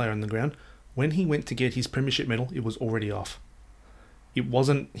individual best player on the ground. When he went to get his premiership medal, it was already off. It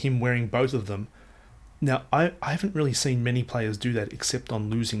wasn't him wearing both of them. Now, I haven't really seen many players do that except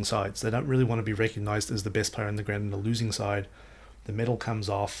on losing sides. They don't really want to be recognised as the best player on the ground in the losing side. The medal comes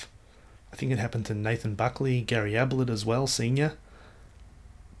off. I think it happened to Nathan Buckley, Gary Ablett as well, senior.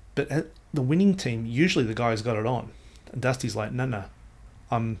 But at the winning team, usually the guy's got it on. And Dusty's like, no,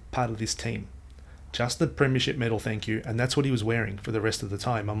 I'm part of this team. Just the premiership medal, thank you. And that's what he was wearing for the rest of the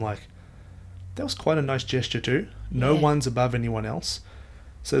time. I'm like, that was quite a nice gesture too. No one's above anyone else.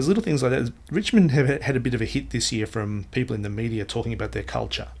 So there's little things like that. Richmond have had a bit of a hit this year from people in the media talking about their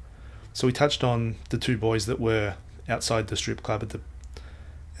culture. So we touched on the two boys that were outside the strip club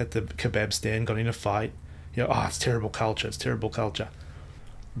at the kebab stand, got in a fight. It's terrible culture.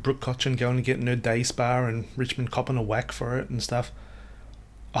 Brooke Cochin going and getting her day spa and Richmond copping a whack for it and stuff.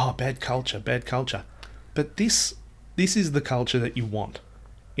 Bad culture. But this is the culture that you want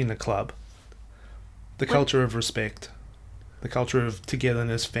in a club. The culture of respect. The culture of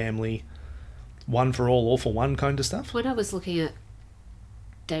togetherness, family, one for all for one kind of stuff. When I was looking at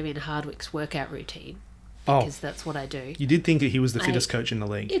Damien Hardwick's workout routine, because that's what I do. You did think that he was the fittest coach in the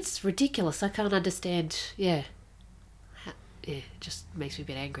league. It's ridiculous. I can't understand. Yeah. It just makes me a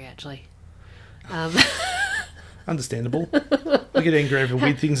bit angry, actually. Understandable. I get angry over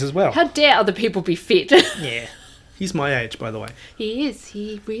weird things as well. How dare other people be fit? Yeah. He's my age, by the way. He is.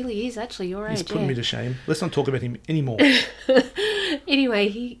 He really is, actually, your age. He's putting me to shame. Let's not talk about him anymore. Anyway,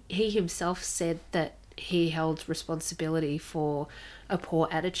 he himself said that he held responsibility for a poor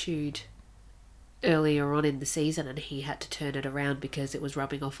attitude earlier on in the season, and he had to turn it around because it was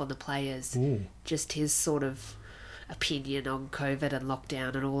rubbing off on the players. Ooh. Just his sort of opinion on COVID and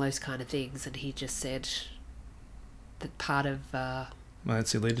lockdown and all those kind of things, and he just said that part of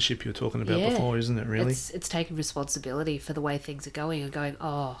that's the leadership you were talking about before, isn't it, really? It's taking responsibility for the way things are going and going,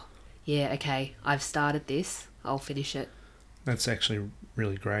 okay, I've started this, I'll finish it. That's actually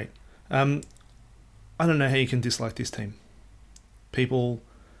really great. I don't know how you can dislike this team. People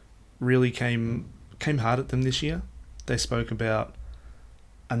really came hard at them this year. They spoke about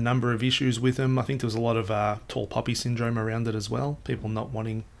a number of issues with them. I think there was a lot of tall poppy syndrome around it as well. People not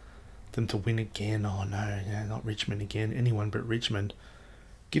wanting them to win again. Oh no, not Richmond again. Anyone but Richmond.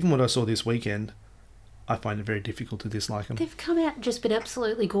 Given what I saw this weekend, I find it very difficult to dislike them. They've come out and just been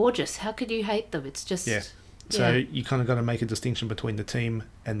absolutely gorgeous. How could you hate them? It's just... Yeah. So you kind of got to make a distinction between the team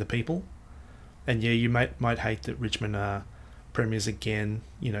and the people. And you might hate that Richmond are premiers again.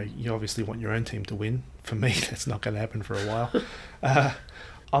 You obviously want your own team to win. For me, that's not going to happen for a while.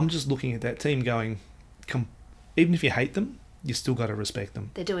 I'm just looking at that team going, even if you hate them, you still got to respect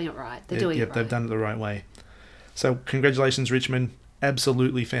them. They're doing it right. They're doing it right. They've done it the right way. So congratulations, Richmond.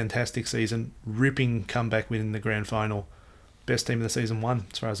 Absolutely fantastic season. Ripping comeback win in the grand final. Best team of the season won,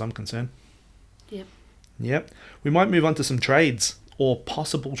 as far as I'm concerned. Yep. We might move on to some trades or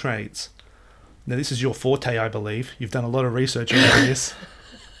possible trades. Now, this is your forte, I believe. You've done a lot of research on this.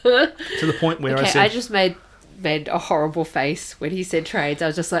 To the point where I just made a horrible face when he said trades. I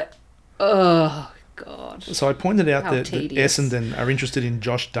was just like, oh, God. So I pointed out How that tedious. Essendon are interested in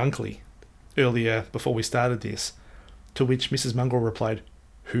Josh Dunkley earlier before we started this, to which Mrs. Mungle replied,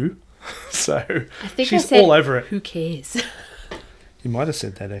 "Who?" So I think she's I said, all over it. Who cares? You might have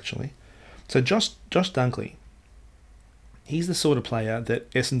said that, actually. So Josh Dunkley, he's the sort of player that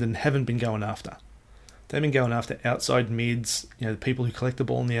Essendon haven't been going after. They've been going after outside mids, the people who collect the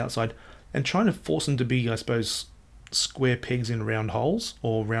ball on the outside, and trying to force them to be, I suppose, square pegs in round holes,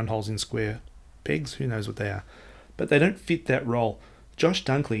 or round holes in square pegs. Who knows what they are. But they don't fit that role. Josh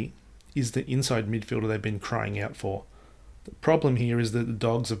Dunkley is the inside midfielder they've been crying out for. The problem here is that the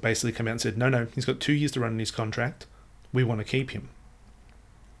Dogs have basically come out and said, no, he's got 2 years to run in his contract. We want to keep him.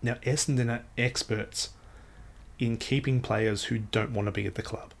 Now, Essendon are experts in keeping players who don't want to be at the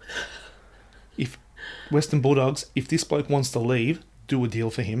club. If Western Bulldogs, if this bloke wants to leave, do a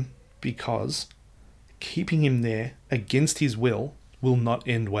deal for him, because keeping him there against his will not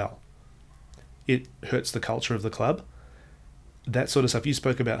end well. It hurts the culture of the club. That sort of stuff. You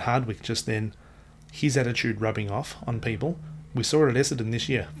spoke about Hardwick just then. His attitude rubbing off on people. We saw it at Essendon this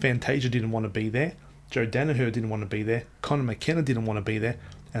year. Fantasia didn't want to be there. Joe Danaher didn't want to be there. Connor McKenna didn't want to be there.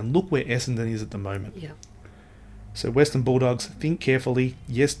 And look where Essendon is at the moment. Yeah. So Western Bulldogs, think carefully.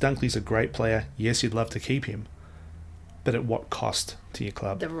 Yes, Dunkley's a great player. Yes, you'd love to keep him. But at what cost to your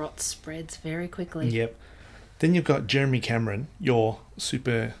club? The rot spreads very quickly. Yep. Then you've got Jeremy Cameron, your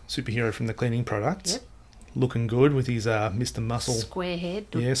superhero from the cleaning products. Yep. Looking good with his Mr. Muscle. Square head.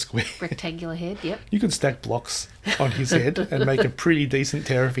 Yeah, square. Rectangular head, yep. You could stack blocks on his head and make a pretty decent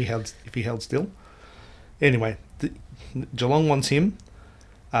tower if he held still. Anyway, Geelong wants him.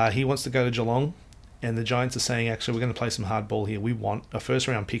 He wants to go to Geelong. And the Giants are saying, actually, we're going to play some hard ball here. We want a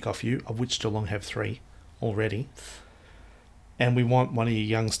first-round pick off you, of which Geelong have 3 already. And we want one of your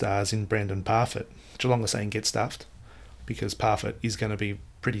young stars in Brandon Parfitt. Geelong are saying get stuffed, because Parfitt is going to be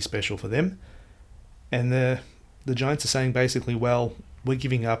pretty special for them. And the Giants are saying basically, well, we're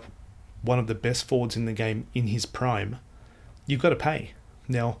giving up one of the best forwards in the game in his prime. You've got to pay.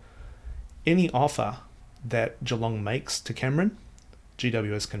 Now, any offer that Geelong makes to Cameron,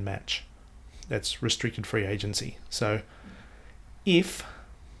 GWS can match. That's restricted free agency. So if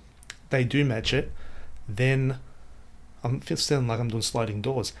they do match it, then I'm feeling like I'm doing sliding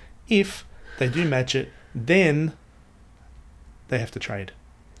doors. If they do match it, then they have to trade.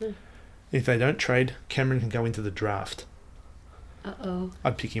 If they don't trade, Cameron can go into the draft. Uh-oh.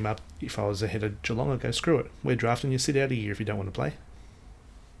 I'd pick him up if I was ahead of Geelong. I'd go, screw it. We're drafting you. Sit out a year if you don't want to play.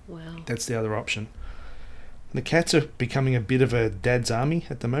 Wow. That's the other option. The Cats are becoming a bit of a dad's army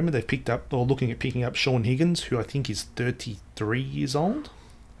at the moment. They've picked up, or looking at picking up, Sean Higgins, who I think is 33 years old.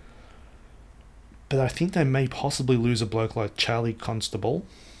 But I think they may possibly lose a bloke like Charlie Constable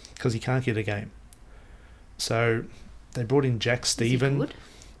because he can't get a game. So they brought in Jack Stephen. Is he good?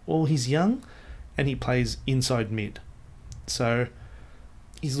 Well, he's young and he plays inside mid. So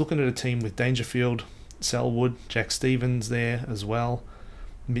he's looking at a team with Dangerfield, Selwood, Jack Stevens there as well,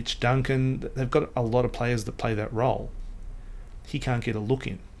 Mitch Duncan. They've got a lot of players that play that role. He can't get a look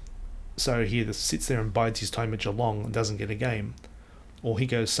in. So he either sits there and bides his time at Geelong and doesn't get a game, or he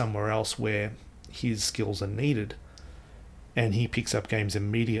goes somewhere else where his skills are needed and he picks up games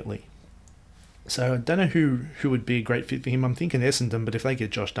immediately. So I don't know who would be a great fit for him. I'm thinking Essendon, but if they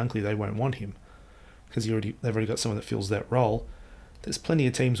get Josh Dunkley, they won't want him because they've already got someone that fills that role. There's plenty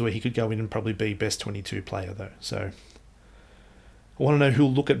of teams where he could go in and probably be best 22 player though. So I want to know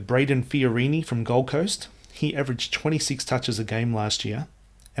who'll look at Braden Fiorini from Gold Coast. He averaged 26 touches a game last year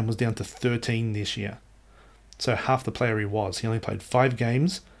and was down to 13 this year. So half the player he was. He only played 5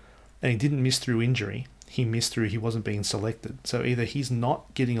 games and he didn't miss through injury. He missed through he wasn't being selected. So either he's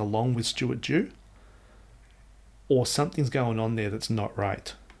not getting along with Stuart Dew or something's going on there that's not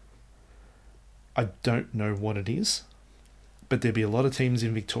right. I don't know what it is, but there'll be a lot of teams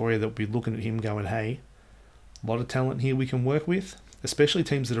in Victoria that will be looking at him going, hey, a lot of talent here we can work with, especially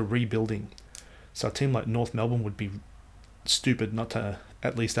teams that are rebuilding. So a team like North Melbourne would be stupid not to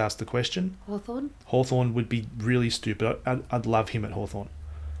at least ask the question. Hawthorn would be really stupid. I'd love him at Hawthorn.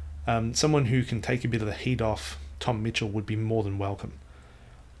 Someone who can take a bit of the heat off Tom Mitchell would be more than welcome,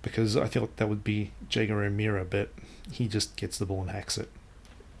 because I feel like that would be Jager O'Meara, but he just gets the ball and hacks it,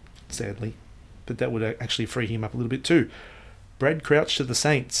 sadly. But that would actually free him up a little bit too. Brad Crouch to the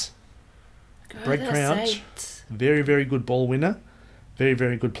Saints. Brad Crouch, very, very good ball winner, very,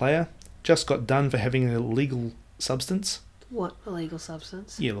 very good player. Just got done for having an illegal substance. What illegal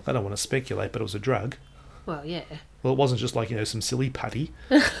substance? Yeah, look, I don't want to speculate, but it was a drug. Well, yeah. Well, it wasn't just like, some silly putty.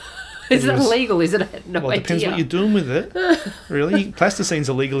 Is it illegal? Is it? I had no idea. Well, it depends what you're doing with it. Really? Plasticine's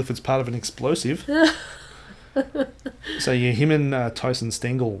illegal if it's part of an explosive. So yeah, him and Tyson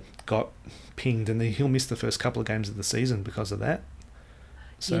Stengel got pinged, and he'll miss the first couple of games of the season because of that.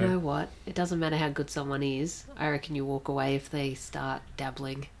 So, you know what? It doesn't matter how good someone is. I reckon you walk away if they start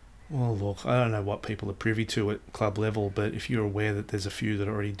dabbling. Well, look, I don't know what people are privy to at club level, but if you're aware that there's a few that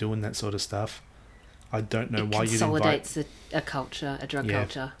are already doing that sort of stuff, I don't know why you'd invite... It consolidates a culture, a drug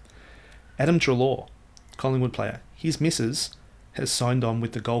culture. Adam Treloar, Collingwood player. His missus has signed on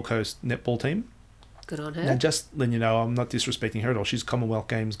with the Gold Coast netball team. Good on her. Now, just letting you know, I'm not disrespecting her at all. She's Commonwealth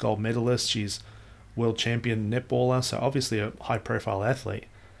Games gold medalist. She's world champion netballer, so obviously a high-profile athlete.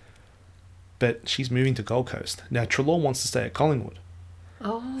 But she's moving to Gold Coast. Now, Treloar wants to stay at Collingwood.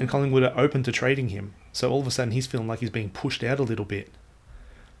 Oh. And Collingwood are open to trading him. So all of a sudden, he's feeling like he's being pushed out a little bit.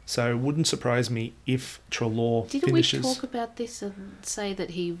 So it wouldn't surprise me if Treloar finishes... Didn't we talk about this and say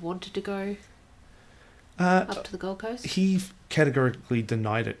that he wanted to go up to the Gold Coast? He categorically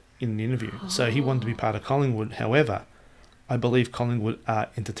denied it in an interview. Oh. So he wanted to be part of Collingwood. However, I believe Collingwood are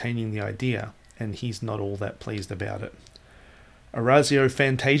entertaining the idea, and he's not all that pleased about it. Orazio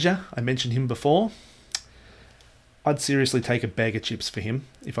Fantasia, I mentioned him before. I'd seriously take a bag of chips for him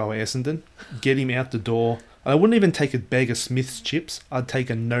if I were Essendon. Get him out the door. I wouldn't even take a bag of Smith's chips. I'd take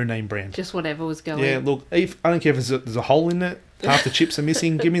a no-name brand. Just whatever was going. Yeah, look, I don't care if there's a hole in it, half the chips are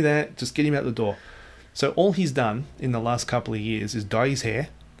missing, give me that, just get him out the door. So all he's done in the last couple of years is dye his hair,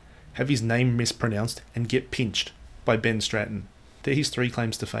 have his name mispronounced, and get pinched by Ben Stratton. They're his 3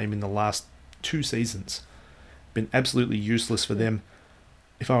 claims to fame in the last 2 seasons. Been absolutely useless for them.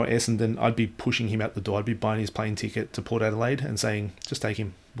 If I were Essendon, I'd be pushing him out the door. I'd be buying his plane ticket to Port Adelaide and saying, just take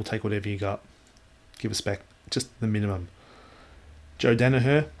him. We'll take whatever you got. Give us back just the minimum. Joe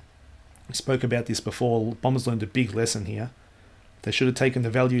Danaher, we spoke about this before. Bombers learned a big lesson here. They should have taken the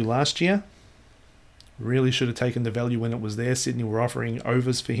value last year. Really should have taken the value when it was there. Sydney were offering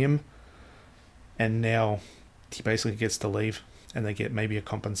overs for him. And now he basically gets to leave. And they get maybe a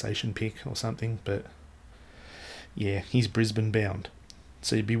compensation pick or something. But yeah, he's Brisbane bound.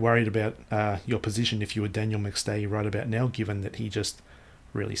 So you'd be worried about your position if you were Daniel McStay right about now, given that he just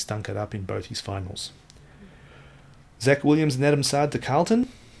really stunk it up in both his finals. Zach Williams and Adam Saad to Carlton.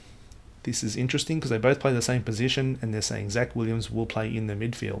 This is interesting because they both play the same position, and they're saying Zach Williams will play in the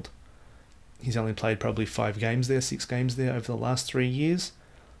midfield. He's only played probably 5 games there, 6 games there over the last 3 years,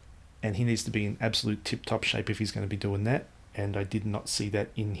 and he needs to be in absolute tip-top shape if he's going to be doing that, and I did not see that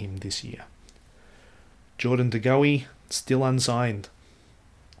in him this year. Jordan De Goey, still unsigned.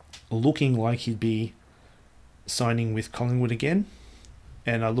 Looking like he'd be signing with Collingwood again.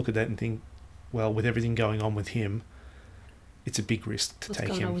 And I look at that and think, well, with everything going on with him, it's a big risk to take him.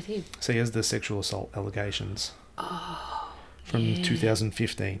 What's going on with him? So he has the sexual assault allegations from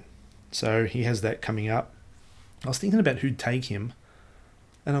 2015. So he has that coming up. I was thinking about who'd take him,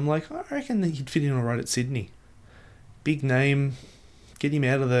 and I'm like, I reckon that he'd fit in all right at Sydney. Big name, get him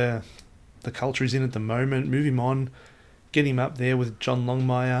out of the culture he's in at the moment, move him on, get him up there with John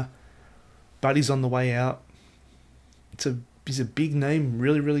Longmire. Buddy's on the way out. He's a big name,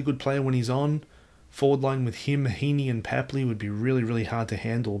 really, really good player when he's on. Forward line with him, Heaney and Papley would be really, really hard to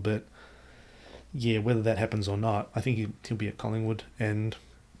handle. But yeah, whether that happens or not, I think he'll be at Collingwood, and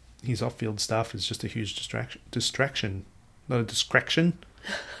his off-field stuff is just a huge distraction. Not a distraction.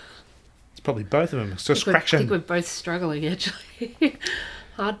 It's probably both of them. It's distraction. I think we're both struggling, actually.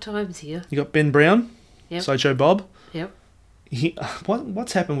 Hard times here. You got Ben Brown, yep. Sideshow Bob. Yep.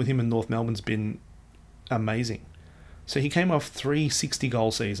 What's happened with him in North Melbourne's been amazing. So he came off 3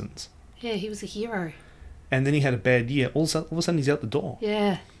 60-goal seasons. Yeah, he was a hero. And then he had a bad year. All of a sudden he's out the door.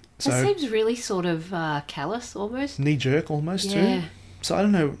 Yeah. So, that seems really sort of callous, almost. Knee-jerk, almost, too. So I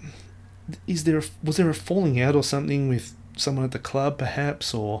don't know. Was there a falling out or something with someone at the club,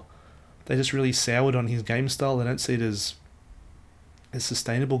 perhaps? Or they just really soured on his game style? They don't see it as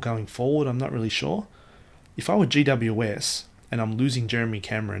sustainable going forward. I'm not really sure. If I were GWS and I'm losing Jeremy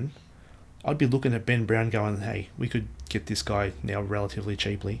Cameron, I'd be looking at Ben Brown going, hey, we could get this guy now relatively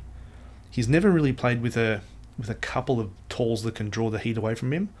cheaply. He's never really played with a couple of talls that can draw the heat away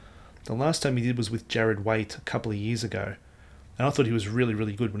from him. The last time he did was with Jared Waite a couple of years ago, and I thought he was really,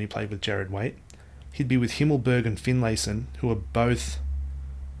 really good when he played with Jared Waite. He'd be with Himmelberg and Finlayson, who are both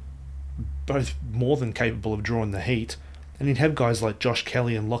more than capable of drawing the heat, and he'd have guys like Josh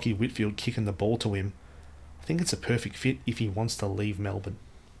Kelly and Lockie Whitfield kicking the ball to him. I think it's a perfect fit if he wants to leave Melbourne.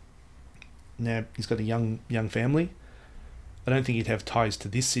 Now, he's got a young family. I don't think he'd have ties to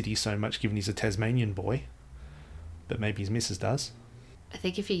this city so much, given he's a Tasmanian boy. But maybe his missus does. I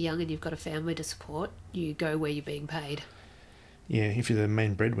think if you're young and you've got a family to support, you go where you're being paid. Yeah, if you're the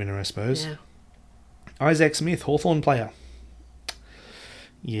main breadwinner, I suppose. Yeah. Isaac Smith, Hawthorn player.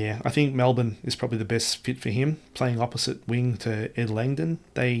 Yeah, I think Melbourne is probably the best fit for him, playing opposite wing to Ed Langdon.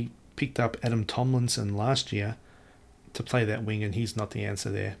 They picked up Adam Tomlinson last year to play that wing, and he's not the answer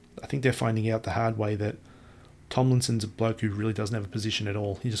there. I think they're finding out the hard way that Tomlinson's a bloke who really doesn't have a position at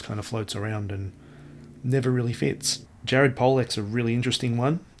all. He just kind of floats around and never really fits. Jared Polek's a really interesting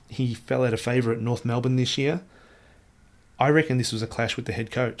one. He fell out of favour at North Melbourne this year. I reckon this was a clash with the head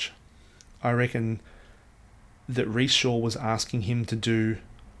coach. I reckon that Reece Shaw was asking him to do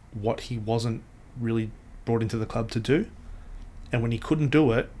what he wasn't really brought into the club to do. And when he couldn't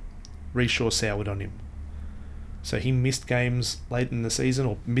do it, Reece Shaw soured on him. So he missed games late in the season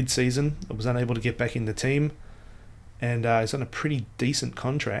or mid-season. Was unable to get back in the team. And he's on a pretty decent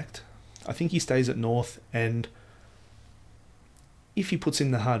contract. I think he stays at North, and if he puts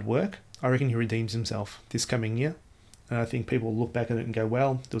in the hard work, I reckon he redeems himself this coming year. And I think people will look back at it and go,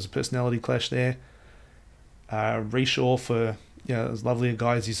 well, there was a personality clash there. Reece Shaw, for as lovely a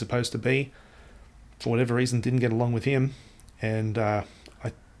guy as he's supposed to be, for whatever reason, didn't get along with him. And I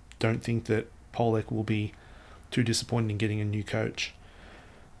don't think that Polek will be too disappointed in getting a new coach.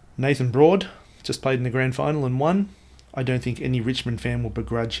 Nathan Broad just played in the grand final and won. I don't think any Richmond fan will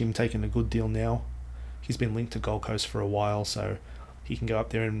begrudge him taking a good deal now. He's been linked to Gold Coast for a while, so he can go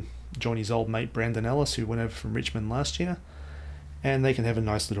up there and join his old mate Brandon Ellis, who went over from Richmond last year, and they can have a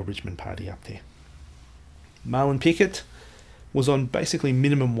nice little Richmond party up there. Marlon Pickett was on basically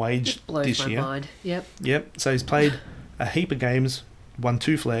minimum wage this year. Blows my mind. Yep. So he's played a heap of games, won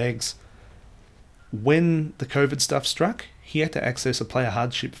 2 flags. When the COVID stuff struck, he had to access a player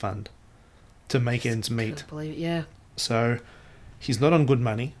hardship fund to make ends meet. Can't believe it, yeah. So he's not on good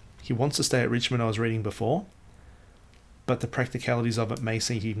money. He wants to stay at Richmond, I was reading before, but the practicalities of it may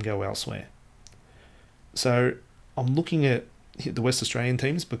see him go elsewhere. So I'm looking at the West Australian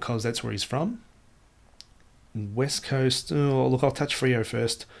teams because that's where he's from. West Coast, look, I'll touch Freo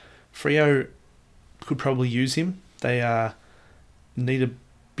first. Freo could probably use him. They need a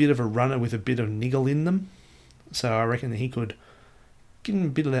bit of a runner with a bit of niggle in them. So I reckon that he could give him a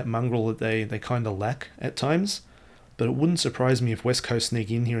bit of that mongrel that they kind of lack at times. But it wouldn't surprise me if West Coast sneak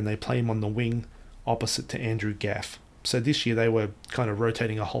in here and they play him on the wing opposite to Andrew Gaff. So this year they were kind of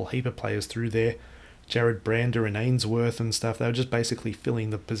rotating a whole heap of players through there. Jared Brander and Ainsworth and stuff. They were just basically filling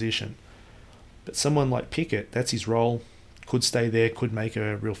the position. But someone like Pickett, that's his role. Could stay there, could make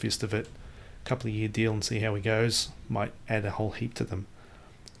a real fist of it. Couple of year deal and see how he goes. Might add a whole heap to them.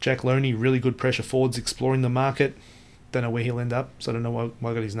 Jack Loney, really good pressure forwards, exploring the market. Don't know where he'll end up, so I don't know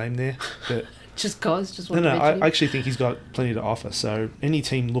why I got his name there. But I actually think he's got plenty to offer. So any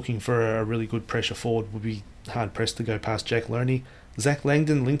team looking for a really good pressure forward would be hard pressed to go past Jack Loney. Zach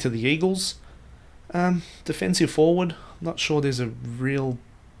Langdon linked to the Eagles. Defensive forward. Not sure there's a real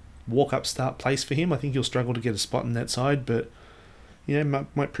walk-up start place for him. I think he'll struggle to get a spot in that side, but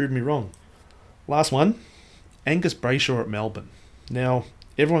might prove me wrong. Last one, Angus Brayshaw at Melbourne. Now,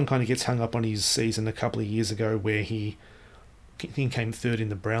 everyone kind of gets hung up on his season a couple of years ago where he came third in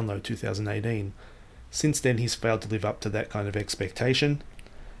the Brownlow 2018. Since then, he's failed to live up to that kind of expectation.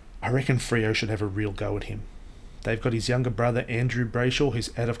 I reckon Freo should have a real go at him. They've got his younger brother, Andrew Brayshaw,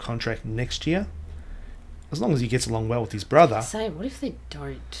 who's out of contract next year. As long as he gets along well with his brother... What if they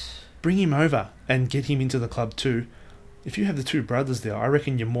don't? Bring him over and get him into the club too. If you have the two brothers there, I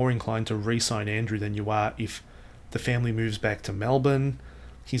reckon you're more inclined to re-sign Andrew than you are if the family moves back to Melbourne.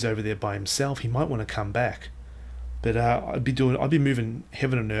 He's over there by himself. He might want to come back. But I'd be moving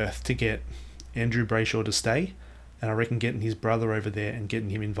heaven and earth to get Andrew Brayshaw to stay. And I reckon getting his brother over there and getting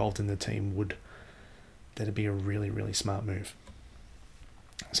him involved in the team that'd be a really, really smart move.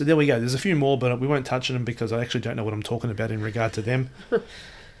 So there we go. There's a few more, but we won't touch on them because I actually don't know what I'm talking about in regard to them.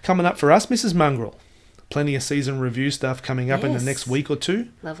 Coming up for us, Mrs. Mongrel. Plenty of season review stuff coming up in the next week or two.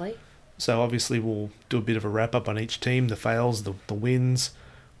 Lovely. So obviously we'll do a bit of a wrap-up on each team, the fails, the wins,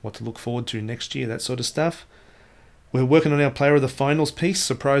 what to look forward to next year, that sort of stuff. We're working on our Player of the Finals piece.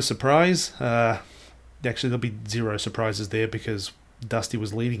 Surprise, surprise. Actually, there'll be 0 surprises there because Dusty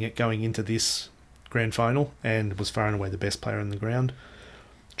was leading it going into this grand final and was far and away the best player on the ground.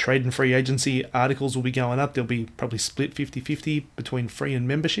 Trade and free agency articles will be going up. They'll be probably split 50-50 between free and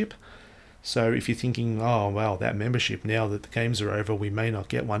membership. So if you're thinking, oh, well, that membership, now that the games are over, we may not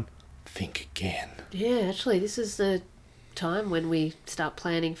get one, think again. Yeah, actually, this is the time when we start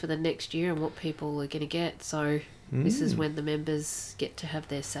planning for the next year and what people are going to get. So this is when the members get to have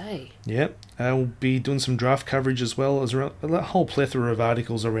their say. Yep. We'll be doing some draft coverage as well as a whole plethora of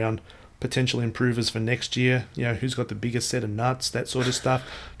articles around potential improvers for next year. Who's got the biggest set of nuts, that sort of stuff.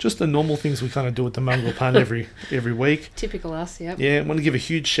 Just the normal things we kind of do at the Mongrel Punt every week. Typical us, yep. Yeah, I want to give a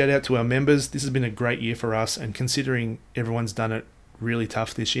huge shout out to our members. This has been a great year for us, and considering everyone's done it really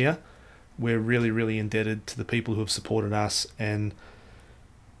tough this year. We're really, really indebted to the people who have supported us, and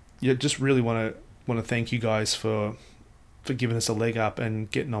just really want to thank you guys for giving us a leg up and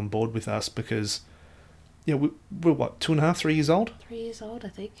getting on board with us, because we're what, 2.5, 3 years old? 3 years old, I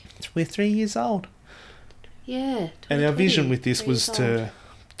think. We're 3 years old. Yeah. And our vision with this was to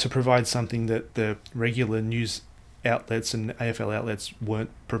provide something that the regular news outlets and AFL outlets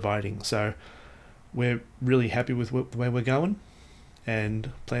weren't providing. So we're really happy with the way we're going,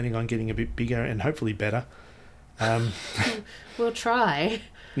 and planning on getting a bit bigger and hopefully better. We'll try.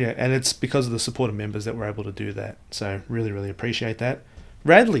 Yeah, and it's because of the support of members that we're able to do that. So really, really appreciate that.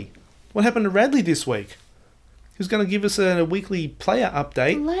 Radley. What happened to Radley this week? Who's going to give us a weekly player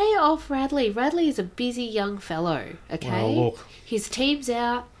update? Lay off Radley. Radley is a busy young fellow, okay? Well, look. His team's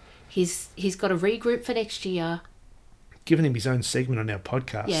out. He's got a regroup for next year. Giving him his own segment on our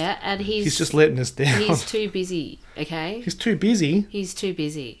podcast. Yeah, and he's just letting us down. He's too busy, okay? He's too busy? He's too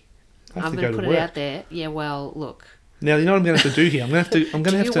busy. I'm going to put it out there. Yeah, well, look. Now, you know what I'm going to have to do here? I'm going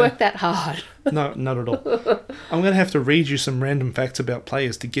to have to work that hard? No, not at all. I'm going to have to read you some random facts about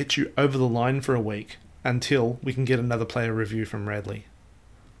players to get you over the line for a week until we can get another player review from Radley.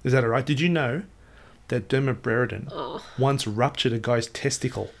 Is that all right? Did you know that Dermot Brereton once ruptured a guy's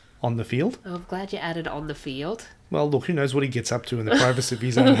testicle on the field? Oh, I'm glad you added on the field. Well, look, who knows what he gets up to in the privacy of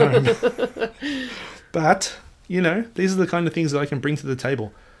his own home. But, these are the kind of things that I can bring to the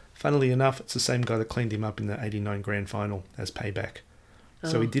table. Funnily enough, it's the same guy that cleaned him up in the 89 grand final as payback.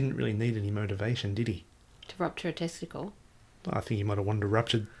 So he didn't really need any motivation, did he? To rupture a testicle? Well, I think he might have wanted to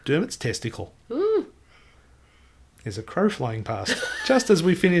rupture Dermot's testicle. Ooh. There's a crow flying past just as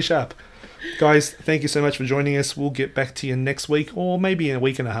we finish up. Guys, thank you so much for joining us. We'll get back to you next week, or maybe in a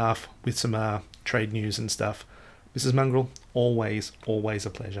week and a half, with some trade news and stuff. Mrs. Mongrel, always, always a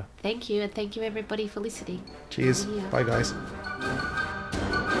pleasure. Thank you, and thank you everybody for listening. Cheers. Bye, guys.